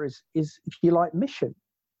neighbor is if you like, mission.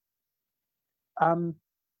 And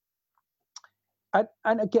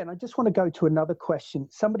again, I just want to go to another question.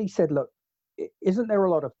 Somebody said, look, isn't there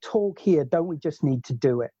a lot of talk here? Don't we just need to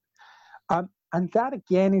do it? And that,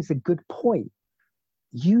 again, is a good point.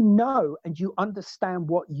 You know and you understand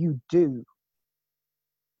what you do.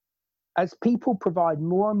 As people provide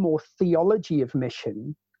more and more theology of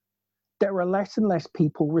mission, there are less and less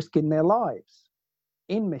people risking their lives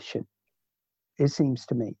in mission, it seems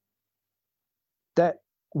to me. That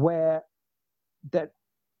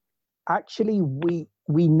actually we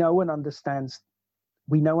know and understand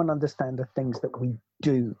the things that we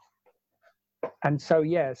do. And so,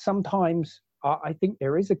 sometimes I think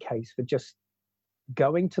there is a case for just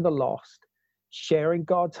going to the lost, sharing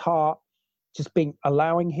God's heart, just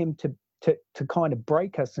allowing him to kind of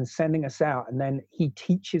break us and sending us out. And then he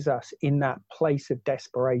teaches us in that place of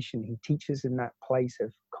desperation. He teaches in that place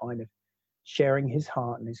of kind of sharing his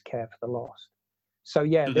heart and his care for the lost. So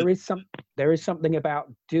there is something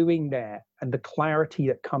about doing there and the clarity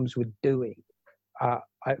that comes with doing. I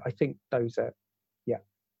think those are,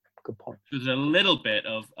 good point. There's a little bit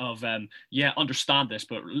of understand this,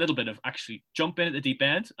 but a little bit of actually jump in at the deep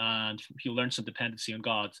end, and you'll learn some dependency on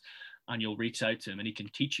God, and you'll reach out to him, and he can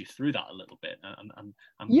teach you through that a little bit.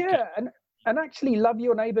 And actually, love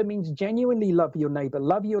your neighbor means genuinely love your neighbor.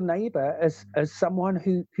 Love your neighbor as someone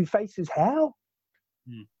who faces hell.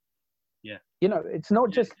 Yeah. It's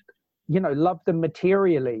not just love them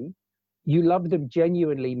materially. You love them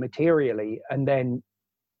genuinely materially, and then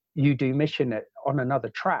you do mission on another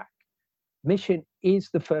track. Mission is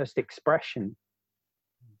the first expression.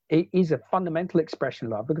 It is a fundamental expression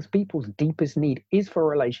of love, because people's deepest need is for a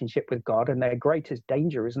relationship with God, and their greatest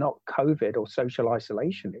danger is not COVID or social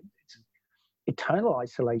isolation. It's eternal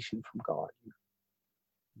isolation from God.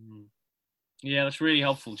 Yeah, that's really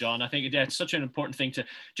helpful, John. I think it's such an important thing to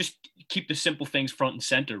just keep the simple things front and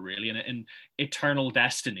center, really, and eternal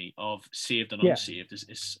destiny of saved and unsaved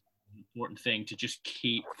is an important thing to just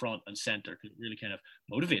keep front and center, because it really kind of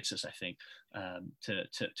motivates us, I think, to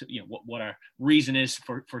what our reason is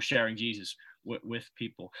for sharing Jesus with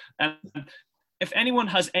people. If anyone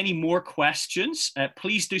has any more questions,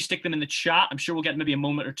 please do stick them in the chat. I'm sure we'll get maybe a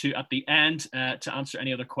moment or two at the end to answer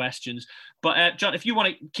any other questions. But John, if you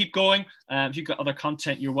want to keep going, if you've got other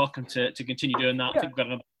content, you're welcome to continue doing that. I think we've got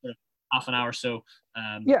another half an hour or so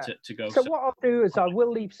to go. So what I'll do is I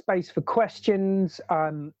will leave space for questions.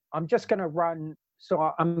 I'm just going to run.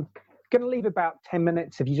 So I'm going to leave about 10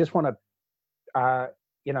 minutes if you just want to,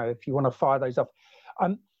 if you want to fire those off.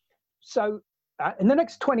 In the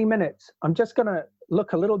next 20 minutes, I'm just going to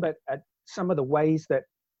look a little bit at some of the ways that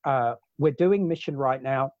we're doing mission right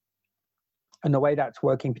now and the way that's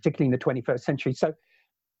working, particularly in the 21st century. So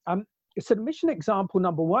the mission example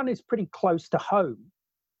number one is pretty close to home,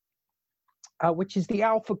 which is the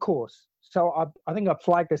Alpha Course. So I think I've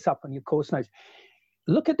flagged this up on your course notes.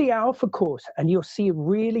 Look at the Alpha Course and you'll see a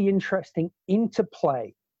really interesting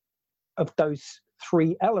interplay of those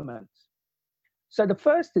three elements. So the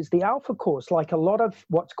first is the Alpha Course, like a lot of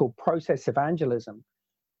what's called process evangelism,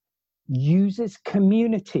 uses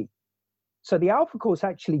community. So the Alpha Course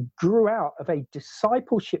actually grew out of a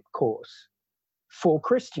discipleship course for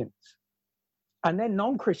Christians. And then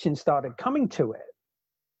non-Christians started coming to it.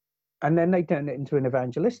 And then they turned it into an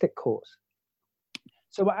evangelistic course.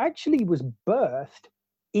 So it actually was birthed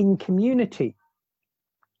in community.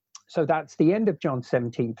 So that's the end of John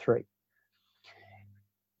 17:3.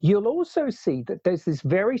 You'll also see that there's this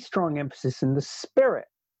very strong emphasis in the Spirit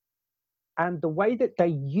and the way that they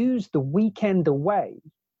use the weekend away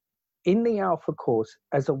in the Alpha Course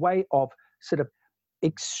as a way of sort of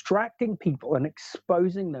extracting people and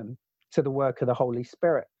exposing them to the work of the Holy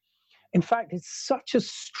Spirit. In fact, it's such a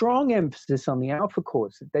strong emphasis on the Alpha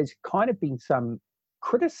Course that there's kind of been some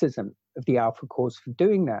criticism of the Alpha Course for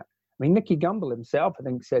doing that. I mean, Nicky Gumbel himself, I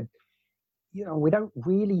think, said, we don't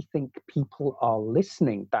really think people are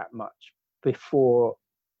listening that much before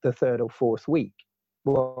the third or fourth week.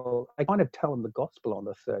 Well, I kind of tell them the gospel on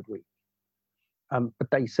the third week,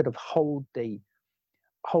 but they sort of hold the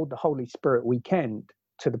Holy Spirit weekend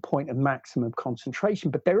to the point of maximum concentration,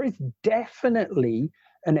 but there is definitely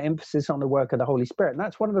an emphasis on the work of the Holy Spirit. And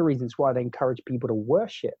that's one of the reasons why they encourage people to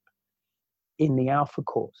worship in the Alpha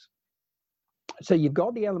Course. So you've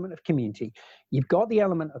got the element of community, you've got the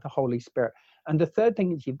element of the Holy Spirit, and the third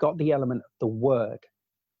thing is you've got the element of the Word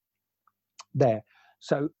there.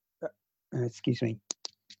 So, excuse me,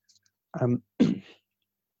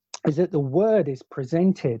 is that the Word is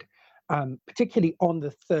presented, particularly on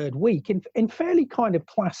the third week, in fairly kind of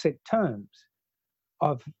classic terms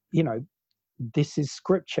of, this is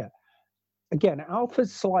Scripture. Again,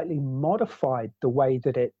 Alpha's slightly modified the way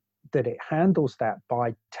that it handles that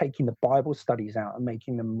by taking the Bible studies out and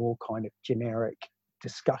making them more kind of generic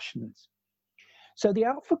discussions. So the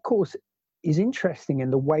Alpha Course is interesting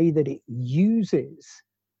in the way that it uses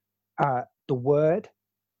the Word,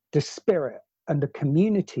 the Spirit, and the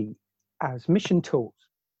community as mission tools.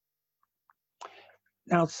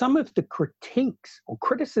 Now, some of the critiques or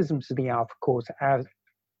criticisms of the Alpha Course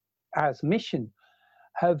as mission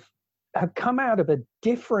have come out of a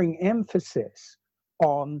differing emphasis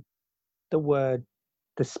on the Word,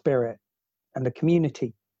 the Spirit, and the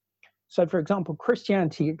community. So, for example,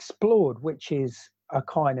 Christianity Explored, which is a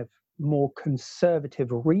kind of more conservative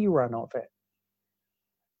rerun of it,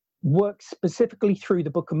 works specifically through the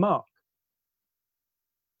Book of Mark,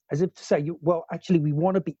 as if to say, well, actually, we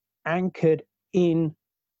want to be anchored in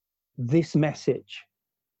this message.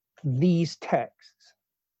 These texts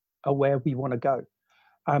are where we want to go.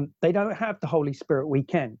 They don't have the Holy Spirit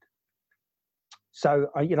weekend. So,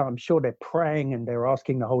 I'm sure they're praying and they're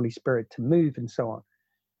asking the Holy Spirit to move and so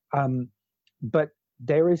on. But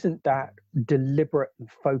there isn't that deliberate and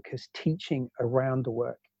focused teaching around the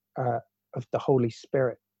work of the Holy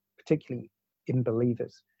Spirit, particularly in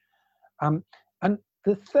believers. And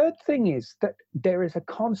the third thing is that there is a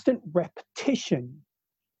constant repetition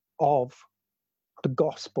of the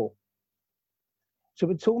gospel. So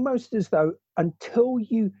it's almost as though until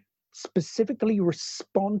you specifically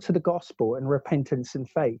respond to the gospel and repentance and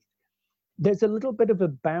faith, there's a little bit of a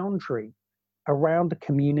boundary around the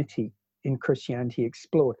community in Christianity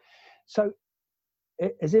Explored. So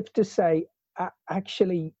as if to say,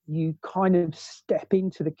 actually, you kind of step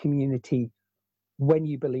into the community when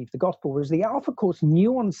you believe the gospel, whereas the Alpha Course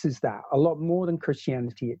nuances that a lot more than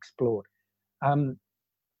Christianity Explored.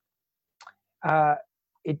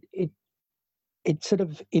 It sort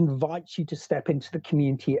of invites you to step into the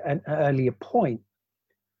community at an earlier point.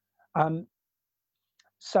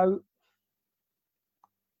 So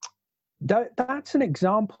that's an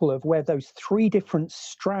example of where those three different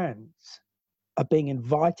strands are being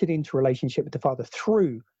invited into relationship with the Father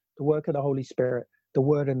through the work of the Holy Spirit, the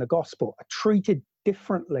Word, and the Gospel, are treated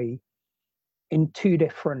differently in two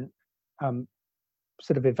different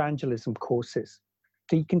sort of evangelism courses.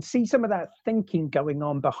 So you can see some of that thinking going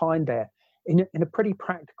on behind there in a pretty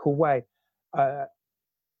practical way.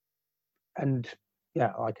 And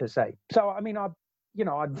yeah, like I say, so I mean, I'd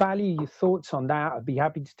value your thoughts on that. I'd be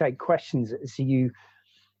happy to take questions as you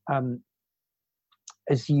kind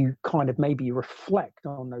of maybe reflect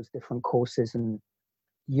on those different courses and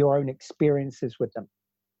your own experiences with them.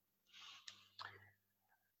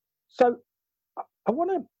 So I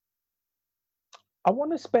want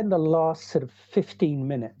to spend the last sort of 15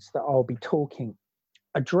 minutes that I'll be talking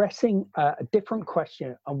addressing a different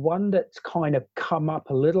question, and one that's kind of come up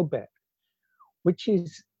a little bit, which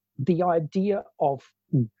is the idea of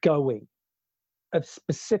going, of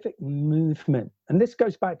specific movement. And this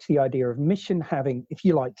goes back to the idea of mission having, if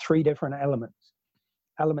you like, three different elements.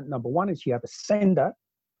 Element number one is you have a sender,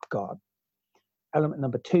 God. Element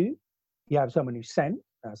number two, you have someone who's sent,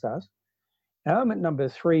 that's us. Element number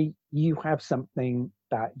three, you have something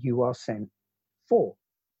that you are sent for,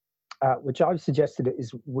 which I've suggested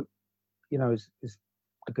is the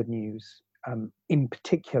good news. In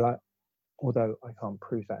particular, although I can't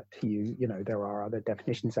prove that to you, there are other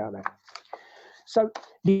definitions out there. So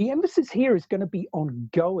the emphasis here is going to be on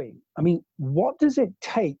going. I mean, what does it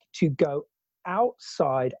take to go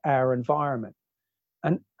outside our environment?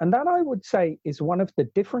 And that, I would say, is one of the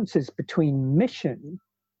differences between mission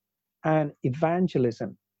and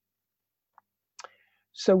evangelism.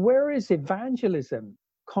 So whereas evangelism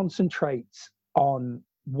concentrates on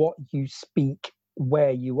what you speak where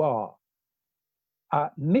you are,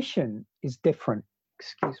 mission is different.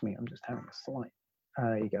 Excuse me, I'm just having a slight.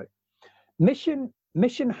 There you go. Mission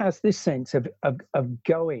has this sense of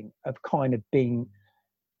going, of kind of being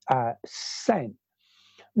sent.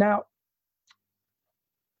 Now,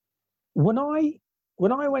 when I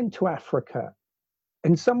went to Africa,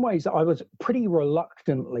 in some ways I was pretty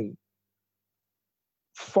reluctantly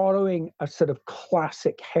following a sort of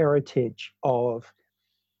classic heritage of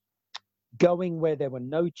going where there were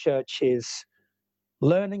no churches,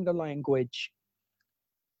 learning the language,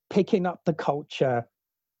 picking up the culture,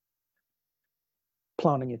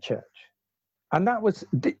 planting a church. And that was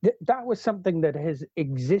something that has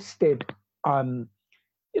existed, for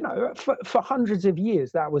hundreds of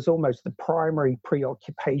years. That was almost the primary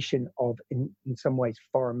preoccupation of, in some ways,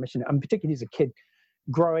 foreign mission, and particularly as a kid,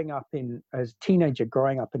 as a teenager,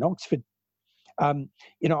 growing up in Oxford. I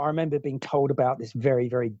remember being told about this very,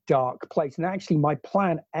 very dark place. And actually, my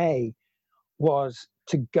plan A was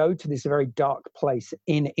to go to this very dark place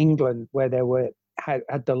in England where there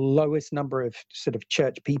had the lowest number of sort of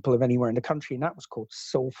church people of anywhere in the country, and that was called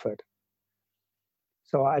Salford.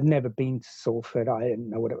 So I had never been to Salford. I didn't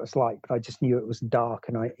know what it was like, but I just knew it was dark,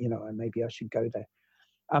 and maybe I should go there.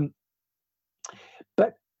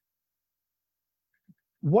 But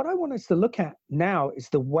what I want us to look at now is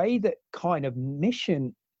the way that kind of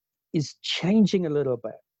mission is changing a little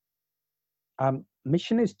bit.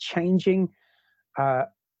 Mission is changing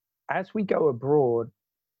as we go abroad,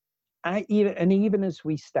 and even as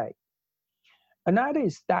we stay. And that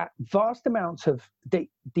is that vast amounts of the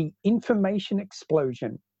information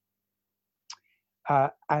explosion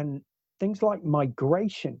and things like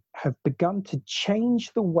migration have begun to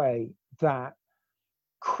change the way that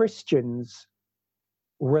Christians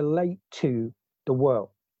relate to the world.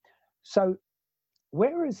 So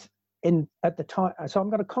whereas at the time, so I'm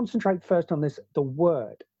going to concentrate first on the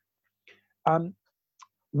word.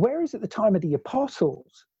 Whereas at the time of the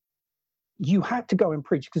apostles, you had to go and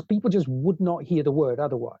preach because people just would not hear the word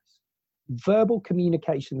otherwise. Verbal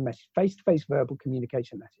communication message, face-to-face verbal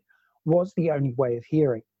communication message was the only way of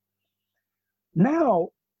hearing. Now,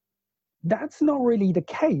 that's not really the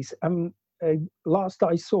case. Last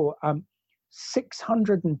I saw,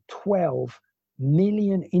 612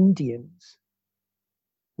 million Indians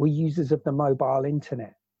were users of the mobile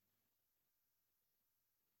internet.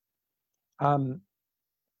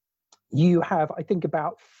 You have, I think,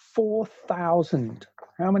 about 4,000.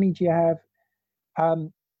 How many do you have?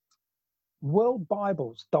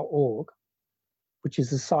 Worldbibles.org, which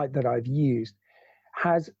is a site that I've used,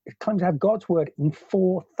 claims to have God's word in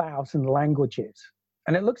 4,000 languages.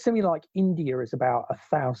 And it looks to me like India is about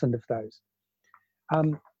 1,000 of those.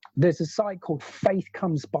 There's a site called Faith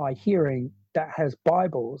Comes by Hearing that has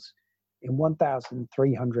Bibles in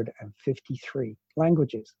 1,353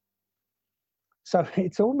 languages. So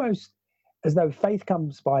it's almost as though faith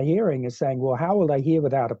comes by hearing is saying, well, how will they hear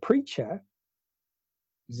without a preacher?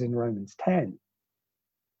 This is in Romans 10.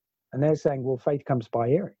 And they're saying, well, faith comes by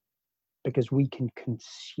hearing because we can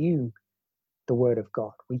consume the word of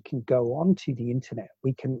God. We can go onto the internet.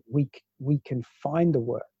 We can find the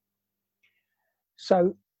word.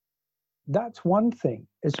 So that's one thing.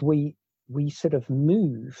 As we sort of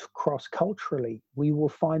move cross-culturally, we will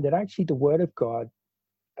find that actually the word of God,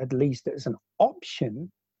 at least as an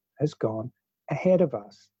option, has gone ahead of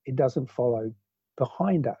us. It doesn't follow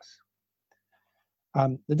behind us.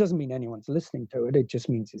 That doesn't mean anyone's listening to it. It just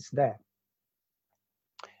means it's there.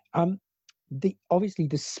 Obviously,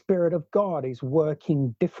 the Spirit of God is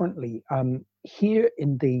working differently. Here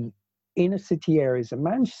in the inner city areas of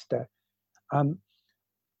Manchester,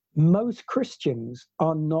 most Christians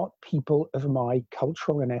are not people of my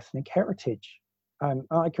cultural and ethnic heritage.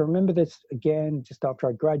 I can remember this again just after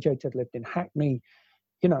I graduated, lived in Hackney,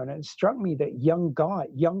 and it struck me that young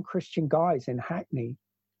Christian guys in Hackney,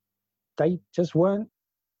 they just weren't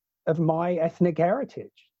of my ethnic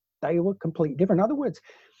heritage. They were completely different. In other words,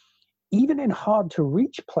 even in hard to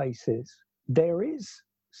reach places, there is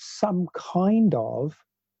some kind of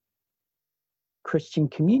Christian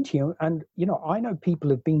community. And, I know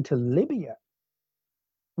people have been to Libya,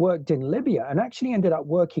 worked in Libya, and actually ended up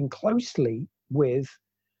working closely with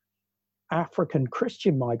African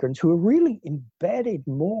Christian migrants who are really embedded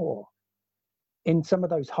more in some of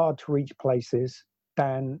those hard to reach places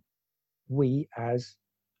than we as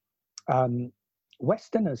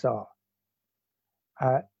Westerners are.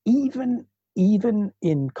 Even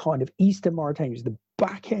in kind of Eastern Mauritania, the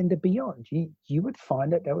back end and beyond, you would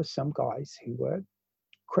find that there were some guys who were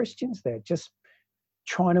Christians there just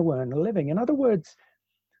trying to earn a living. In other words,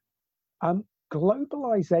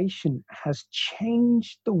 globalization has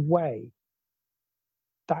changed the way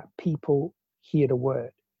that people hear the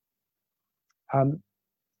word.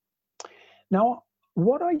 Now,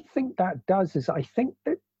 what I think that does is I think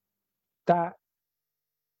that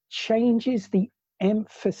changes the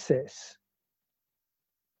emphasis.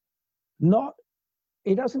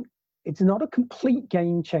 It's not a complete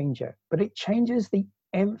game changer, but it changes the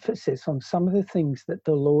emphasis on some of the things that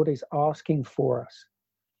the Lord is asking for us.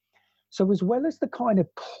 So as well as the kind of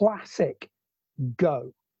classic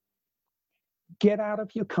go, Get out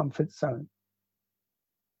of your comfort zone.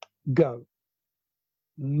 Go.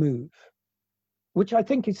 Move. Which I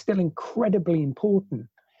think is still incredibly important.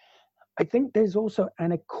 I think there's also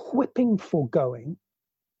an equipping for going,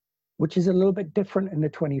 which is a little bit different in the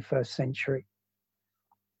 21st century.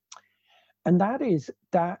 And that is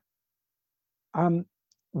that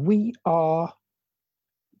we are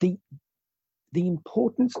the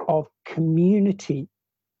importance of community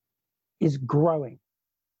is growing.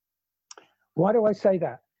 Why do I say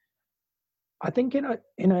that? I think in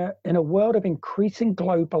a world of increasing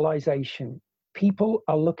globalization, people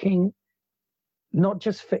are looking not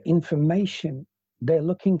just for information, they're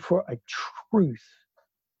looking for a truth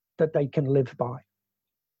that they can live by.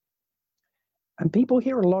 And people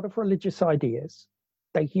hear a lot of religious ideas,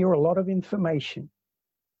 they hear a lot of information,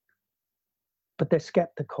 but they're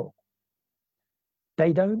skeptical.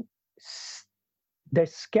 They're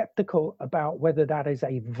skeptical about whether that is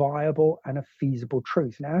a viable and a feasible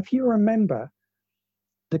truth. Now, if you remember,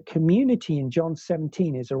 the community in John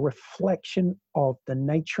 17 is a reflection of the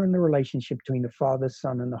nature and the relationship between the Father,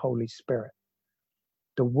 Son, and the Holy Spirit.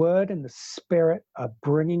 The Word and the Spirit are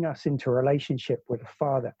bringing us into a relationship with the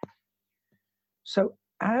Father. So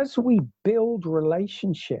as we build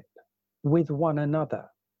relationship with one another,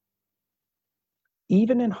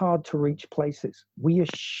 even in hard to reach places, we are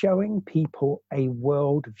showing people a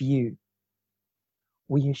world view.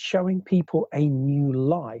 We are showing people a new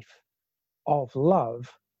life of love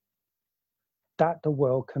that the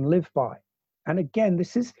world can live by. And again,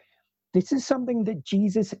 this is something that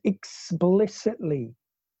Jesus explicitly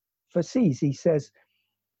foresees. He says,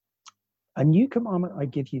 "A new commandment I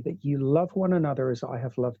give you, that you love one another as I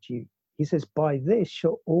have loved you." He says, "By this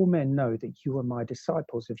shall all men know that you are my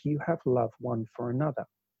disciples, if you have love one for another."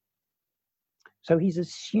 So he's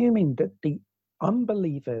assuming that the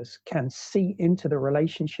unbelievers can see into the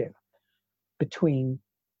relationship between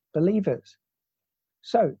believers.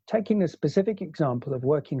 So taking a specific example of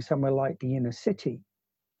working somewhere like the inner city,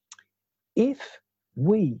 if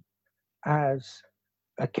we as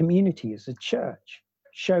a community, as a church,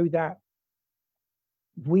 show that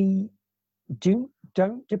we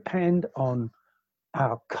don't depend on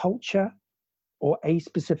our culture or a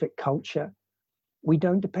specific culture. We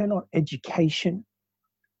don't depend on education.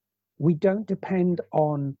 We don't depend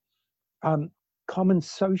on common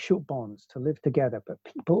social bonds to live together, but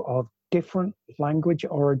people of different language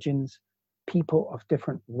origins, people of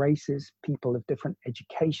different races, people of different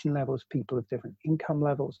education levels, people of different income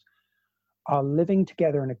levels are living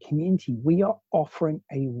together in a community. We are offering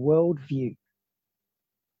a worldview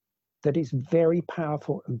that is very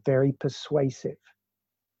powerful and very persuasive.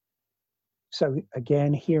 So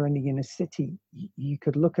again, here in the inner city, you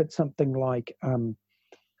could look at something like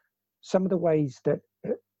some of the ways that,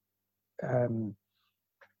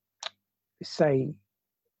 say,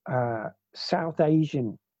 South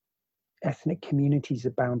Asian ethnic communities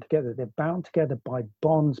are bound together. They're bound together by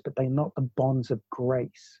bonds, but they're not the bonds of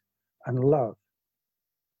grace and love.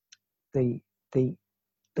 The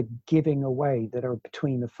giving away that are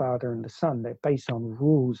between the Father and the Son, they're based on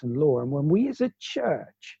rules and law. And when we as a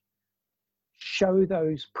church show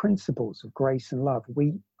those principles of grace and love,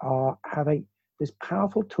 we have this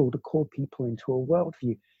powerful tool to call people into a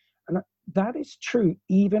worldview. And that is true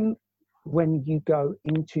even when you go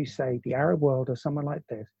into, say, the Arab world or somewhere like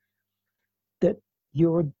this, that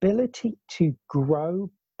your ability to grow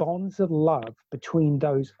bonds of love between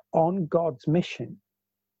those on God's mission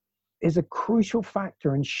is a crucial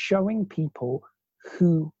factor in showing people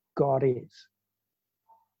who God is.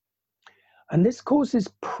 And this causes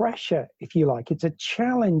pressure, if you like. It's a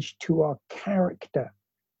challenge to our character.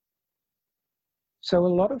 So a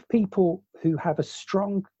lot of people who have a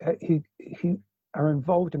strong, who are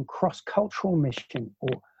involved in cross-cultural mission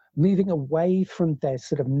or moving away from their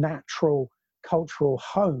sort of natural cultural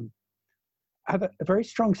home have a very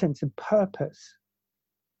strong sense of purpose.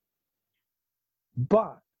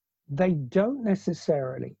 But they don't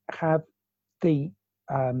necessarily have the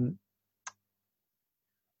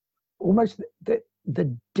almost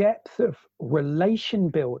the depth of relation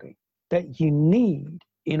building that you need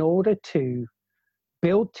in order to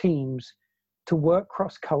build teams, to work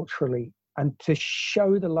cross-culturally, and to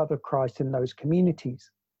show the love of Christ in those communities.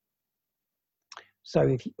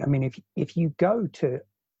 So if you go to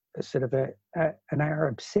a sort of an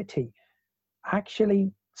Arab city,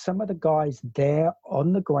 actually some of the guys there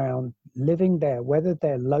on the ground, living there, whether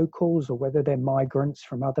they're locals or whether they're migrants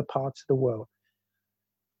from other parts of the world,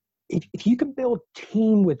 if you can build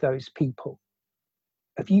team with those people,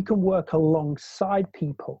 if you can work alongside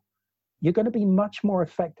people, you're going to be much more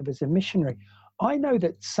effective as a missionary. I know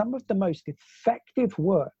that some of the most effective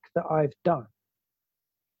work that I've done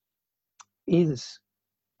is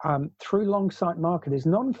through Longsight Market has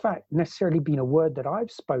not in fact necessarily been a word that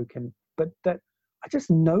I've spoken, but that I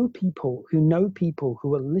just know people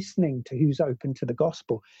who are listening to who's open to the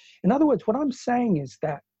gospel. In other words, what I'm saying is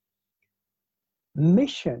that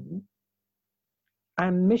mission,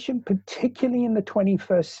 and mission particularly in the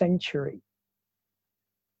 21st century,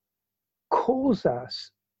 calls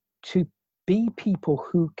us to be people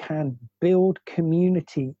who can build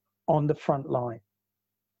community on the front line.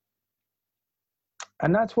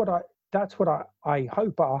 And that's what I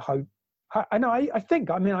hope.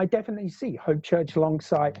 I definitely see Hope Church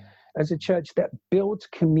Longsight as a church that builds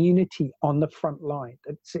community on the front line.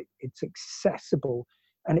 It's accessible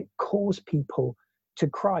and it calls people to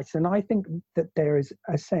Christ. And I think that there is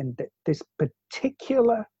a sense that this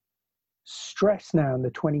particular stress now in the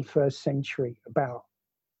 21st century about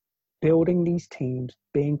building these teams,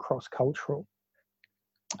 being cross-cultural,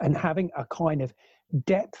 and having a kind of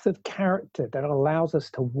depth of character that allows us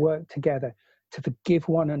to work together, to forgive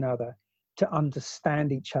one another, to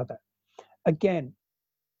understand each other. Again,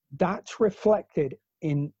 that's reflected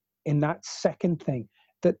in that second thing,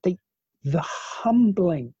 that the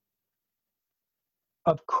humbling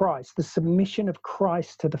of Christ, the submission of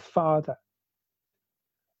Christ to the Father,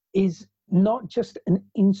 is not just an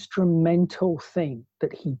instrumental thing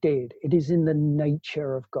that he did, it is in the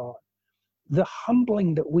nature of God. The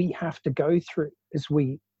humbling that we have to go through as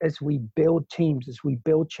we build teams, as we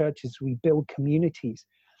build churches, we build communities,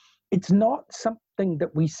 it's not something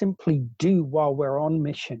that we simply do while we're on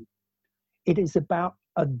mission. It is about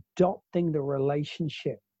adopting the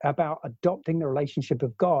relationship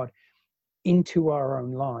of God into our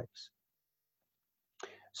own lives.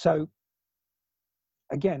 So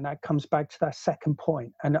again, that comes back to that second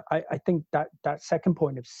point. And I think that second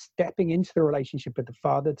point of stepping into the relationship with the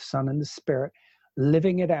Father, the Son, and the Spirit,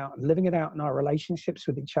 living it out in our relationships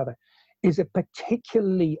with each other, is a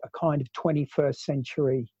particularly a kind of 21st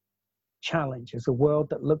century challenge, as a world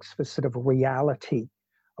that looks for sort of reality,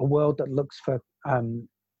 a world that looks for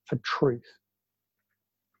truth.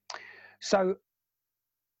 So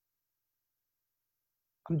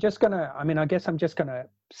I guess I'm just gonna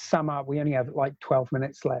sum up. We only have like 12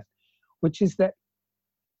 minutes left, which is that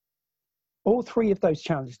all three of those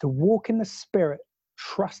challenges, to walk in the Spirit,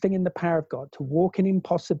 trusting in the power of God, to walk in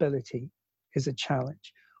impossibility, is a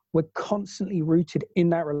challenge. We're constantly rooted in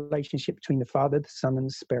that relationship between the Father, the Son, and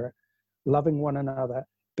the Spirit, loving one another,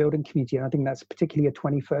 building community. And I think that's particularly a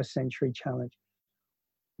 21st century challenge.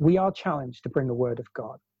 We are challenged to bring the word of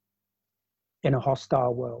God in a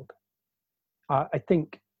hostile world. I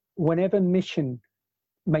think whenever mission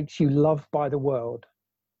makes you loved by the world,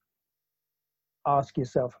 ask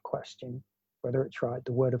yourself a question, whether it's right.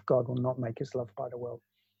 The word of God will not make us loved by the world.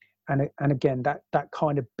 And again, that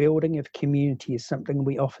kind of building of community is something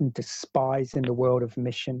we often despise in the world of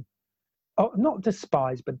mission. Oh, not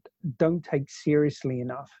despise, but don't take seriously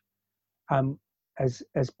enough as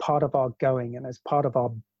part of our going and as part of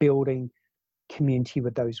our building community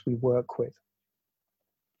with those we work with.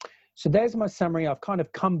 So there's my summary. I've kind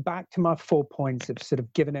of come back to my 4 points of sort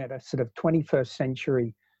of giving it a sort of 21st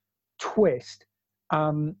century twist.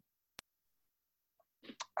 And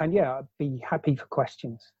yeah, I'd be happy for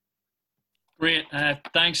questions. Great.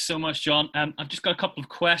 Thanks so much, John. I've just got a couple of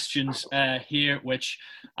questions here, which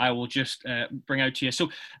I will just bring out to you. So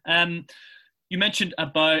you mentioned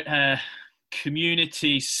about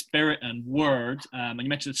community, spirit, and word. And you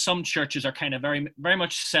mentioned that some churches are kind of very, very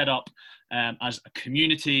much set up as a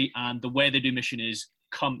community, and the way they do mission is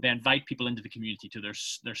they invite people into the community to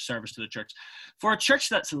their service to the church. For a church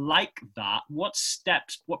that's like that, what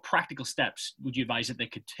practical steps would you advise that they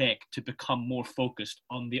could take to become more focused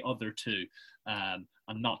on the other two, and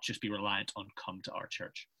not just be reliant on come to our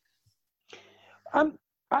church?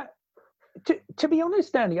 To be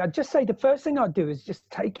honest, Danny, I'd just say the first thing I'd do is just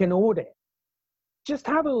take an audit. Just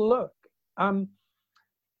have a look.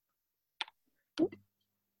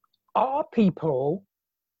 Are people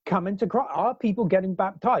coming to Christ? Are people getting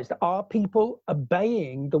baptized? Are people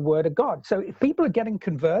obeying the word of God? So if people are getting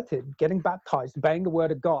converted, getting baptized, obeying the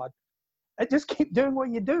word of God, just keep doing what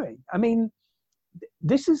you're doing. I mean,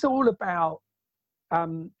 this is all about,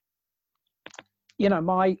 my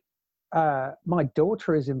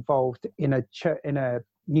daughter is involved in a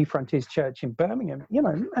New Frontiers church in Birmingham,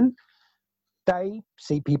 and they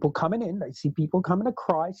see people coming in, they see people coming to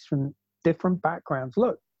Christ from different backgrounds.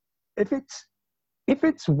 Look, if it's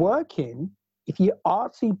working, if you are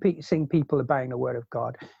seeing people obeying the word of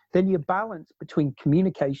God, then your balance between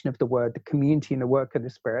communication of the word, the community, and the work of the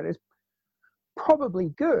Spirit is probably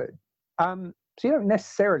good. So you don't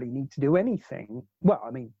necessarily need to do anything. Well,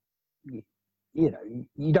 I mean, you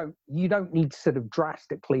don't need to sort of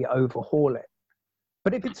drastically overhaul it.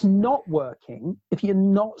 But if it's not working, if you're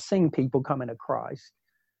not seeing people coming to Christ,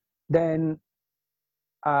 then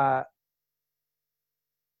that's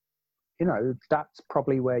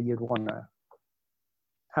probably where you'd want to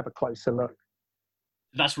have a closer look.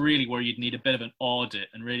 That's really where you'd need a bit of an audit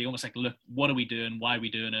and really almost like, look, what are we doing? Why are we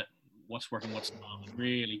doing it? What's working? What's not?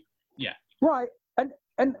 Really, yeah. Right. And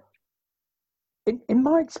in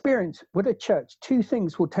my experience with a church, two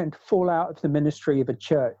things will tend to fall out of the ministry of a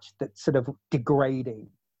church that's sort of degrading,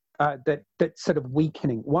 that's sort of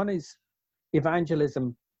weakening. One is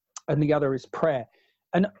evangelism and the other is prayer.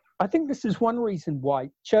 And I think this is one reason why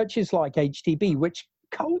churches like HTB, which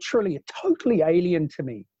culturally are totally alien to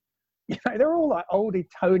me, they're all like old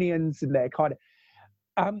Etonians and they're kind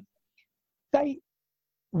of,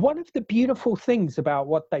 one of the beautiful things about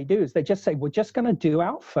what they do is they just say, we're just going to do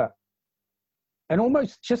Alpha. And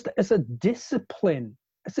almost just as a discipline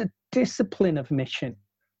of mission,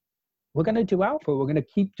 we're going to do Alpha. We're going to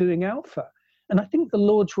keep doing Alpha. And I think the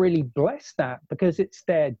Lord's really blessed that because it's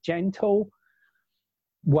their gentle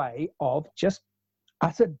way of just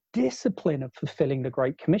as a discipline of fulfilling the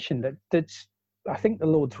Great Commission that's I think the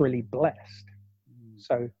Lord's really blessed.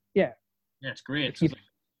 So, yeah. Yeah, it's great. It's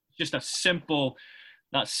just that simple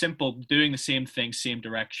doing the same thing, same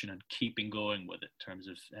direction and keeping going with it in terms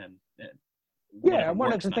of and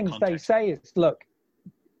one of the things they say is, look,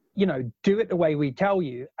 do it the way we tell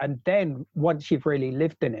you, and then once you've really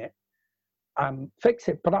lived in it, fix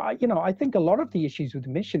it. But I think a lot of the issues with the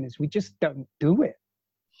mission is we just don't do it.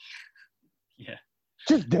 Yeah,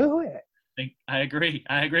 just do it. I agree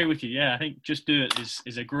with you. Yeah, I think just do it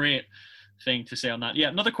is a great thing to say on that. Yeah,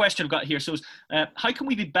 another question I've got here. So, how can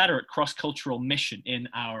we be better at cross-cultural mission in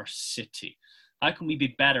our city? How can we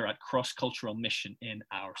be better at cross-cultural mission in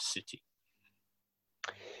our city?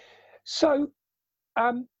 So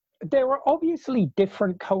there are obviously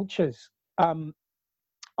different cultures. I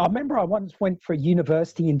remember I once went for a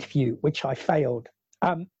university interview, which I failed.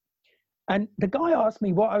 And the guy asked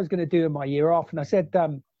me what I was going to do in my year off. And I said,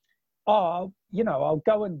 I'll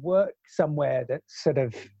go and work somewhere that's sort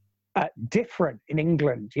of different in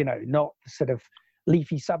England, not the sort of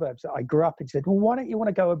leafy suburbs that I grew up in. He said, well, why don't you want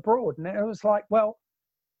to go abroad? And it was like, well,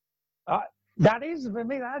 that is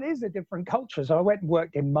a different culture. So I went and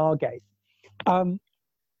worked in Margate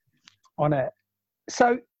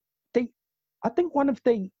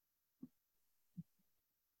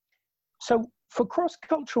so for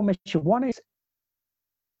cross-cultural mission, one is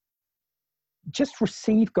just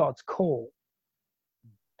receive God's call.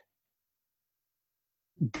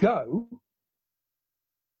 Go.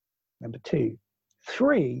 Number 2.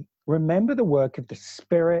 3, remember the work of the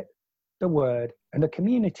Spirit, the Word, and the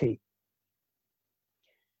community.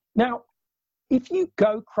 Now, if you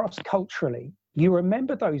go cross-culturally, you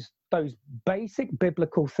remember those basic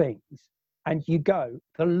biblical things, and you go,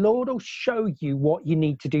 the Lord will show you what you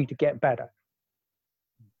need to do to get better.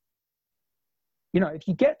 If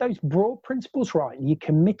you get those broad principles right, and you're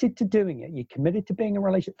committed to doing it, you're committed to being in a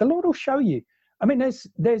relationship, the Lord will show you. I mean,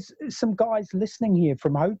 there's some guys listening here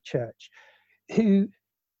from Hope Church who,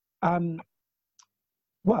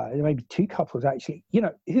 maybe 2 couples actually,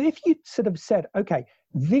 if you sort of said, okay,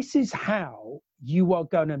 this is how you are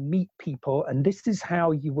going to meet people, and this is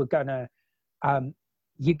how you were going to,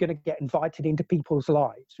 you're going to get invited into people's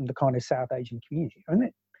lives from the kind of South Asian community. I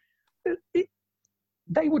mean,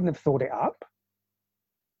 they wouldn't have thought it up.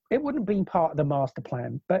 It wouldn't have been part of the master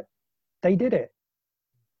plan, but they did it.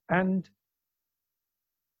 And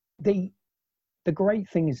the great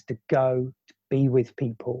thing is to go, to be with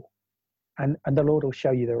people, and the Lord will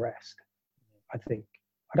show you the rest, I think.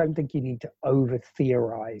 I don't think you need to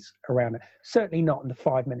over-theorize around it. Certainly not in the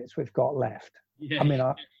 5 minutes we've got left.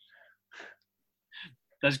 Yeah.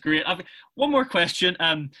 That's great. One more question.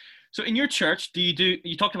 So in your church,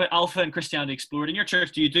 you talked about Alpha and Christianity Explored. In your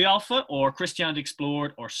church, do you do Alpha or Christianity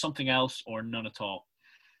Explored or something else or none at all?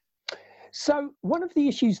 So one of the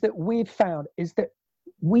issues that we've found is that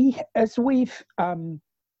as we've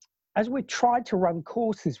tried to run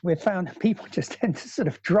courses, we've found that people just tend to sort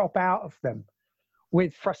of drop out of them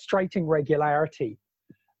with frustrating regularity.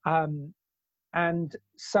 And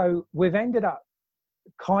so we've ended up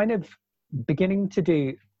kind of beginning to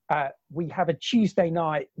do, we have a Tuesday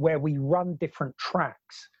night where we run different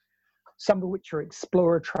tracks, some of which are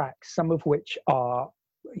explorer tracks, some of which are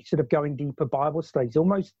sort of going deeper Bible studies,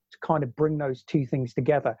 almost to kind of bring those two things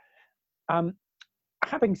together.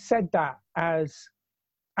 Having said that, as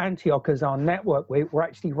Antioch as our network, we're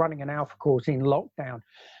actually running an Alpha course in lockdown.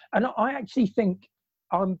 And I actually think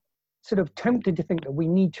I'm sort of tempted to think that we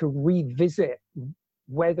need to revisit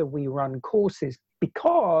whether we run courses,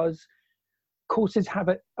 because courses have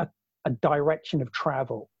a direction of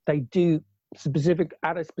travel. They do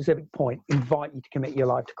at a specific point invite you to commit your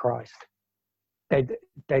life to Christ.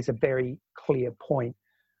 There's a very clear point.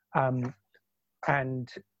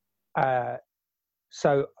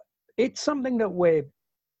 So it's something that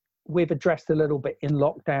we've addressed a little bit in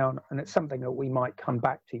lockdown, and it's something that we might come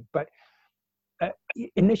back to. But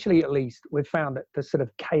initially, at least, we've found that the sort of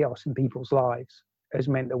chaos in people's lives has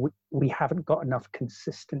meant that we haven't got enough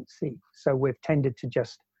consistency. So we've tended to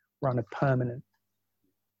just run a permanent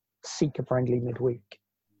seeker-friendly midweek,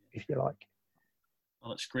 if you like.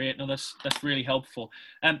 Well, that's great. No, that's really helpful.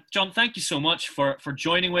 John, thank you so much for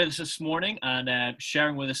joining with us this morning and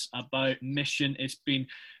sharing with us about mission. It's been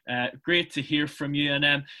great to hear from you.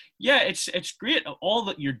 And it's great all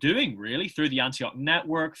that you're doing, really, through the Antioch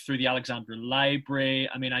Network, through the Alexandra Library.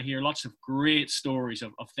 I mean, I hear lots of great stories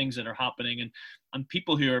of things that are happening and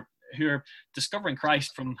people who are discovering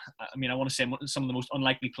Christ from, I want to say, some of the most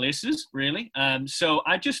unlikely places, really. So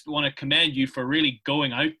I just want to commend you for really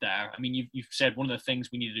going out there. I mean, you've said one of the things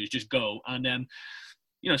we need to do is just go. And,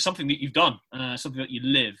 something that you've done, something that you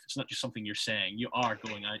live. It's not just something you're saying. You are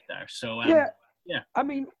going out there. So, yeah. I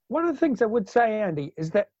mean, one of the things I would say, Andy, is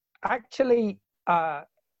that actually one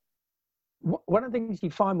of the things you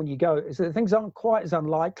find when you go is that things aren't quite as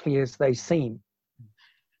unlikely as they seem.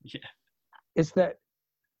 Yeah. Is that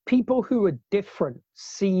people who are different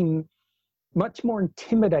seem much more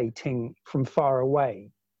intimidating from far away,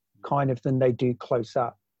 kind of, than they do close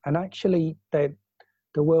up. And actually, the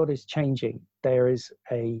world is changing. People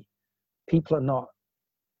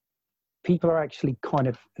are actually kind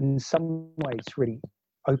of, in some ways, really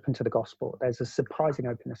open to the gospel. There's a surprising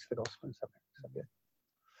openness to the gospel in some ways.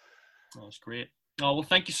 Oh, that's great. Oh, well,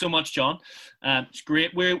 thank you so much, John. It's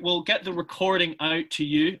great. We'll get the recording out to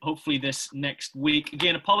you, hopefully this next week.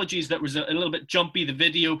 Again, apologies that was a little bit jumpy, the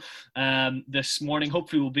video this morning.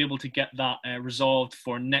 Hopefully we'll be able to get that resolved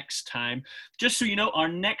for next time. Just so you know, our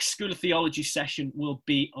next School of Theology session will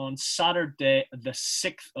be on Saturday, the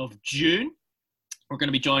 6th of June. We're going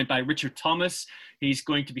to be joined by Richard Thomas. He's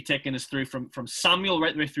going to be taking us through from Samuel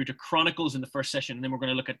right the way through to Chronicles in the first session, and then we're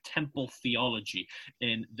going to look at temple theology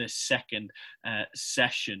in the second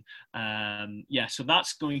session. So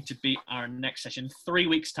that's going to be our next session, 3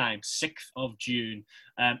 weeks' time, 6th of June.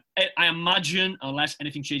 I imagine, unless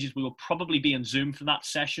anything changes, we will probably be on Zoom for that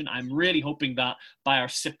session. I'm really hoping that by our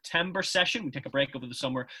September session, we take a break over the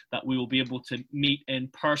summer, that we will be able to meet in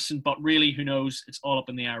person. But really, who knows? It's all up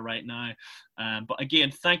in the air right now. But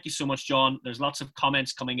again, thank you so much, John. There's lots of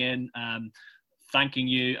comments coming in thanking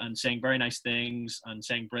you and saying very nice things and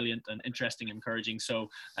saying brilliant and interesting and encouraging. So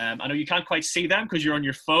I know you can't quite see them because you're on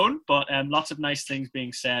your phone, but lots of nice things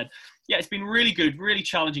being said. Yeah, it's been really good, really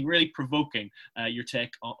challenging, really provoking, your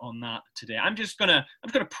take on that today. I'm just gonna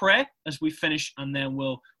pray as we finish, and then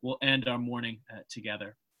we'll end our morning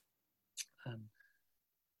together.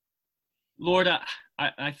 Lord,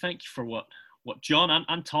 I thank you for what John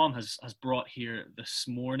and Tom has brought here this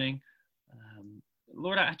morning.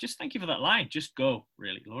 Lord, I just thank you for that line. Just go,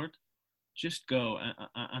 really, Lord. Just go,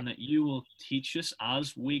 and that you will teach us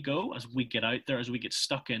as we go, as we get out there, as we get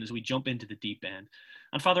stuck in, as we jump into the deep end.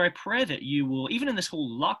 And Father, I pray that you will, even in this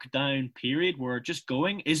whole lockdown period where just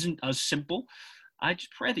going isn't as simple, I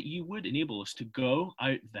just pray that you would enable us to go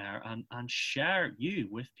out there and share you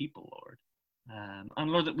with people, Lord. And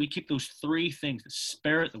Lord, that we keep those three things, the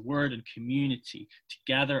Spirit, the Word, and community,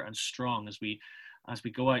 together and strong as we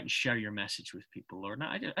go out and share your message with people, Lord.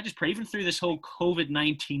 And I just pray, even through this whole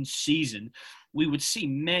COVID-19 season, we would see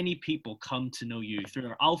many people come to know you through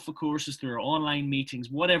our Alpha courses, through our online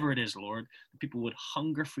meetings, whatever it is, Lord. That people would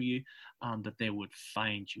hunger for you and that they would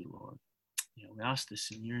find you, Lord. We ask this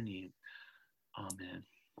in your name. Amen.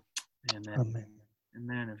 Amen. Amen.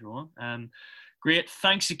 Amen, everyone. Great.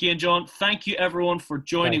 Thanks again, John. Thank you, everyone, for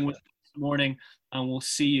joining with us this morning, and we'll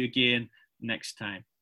see you again next time.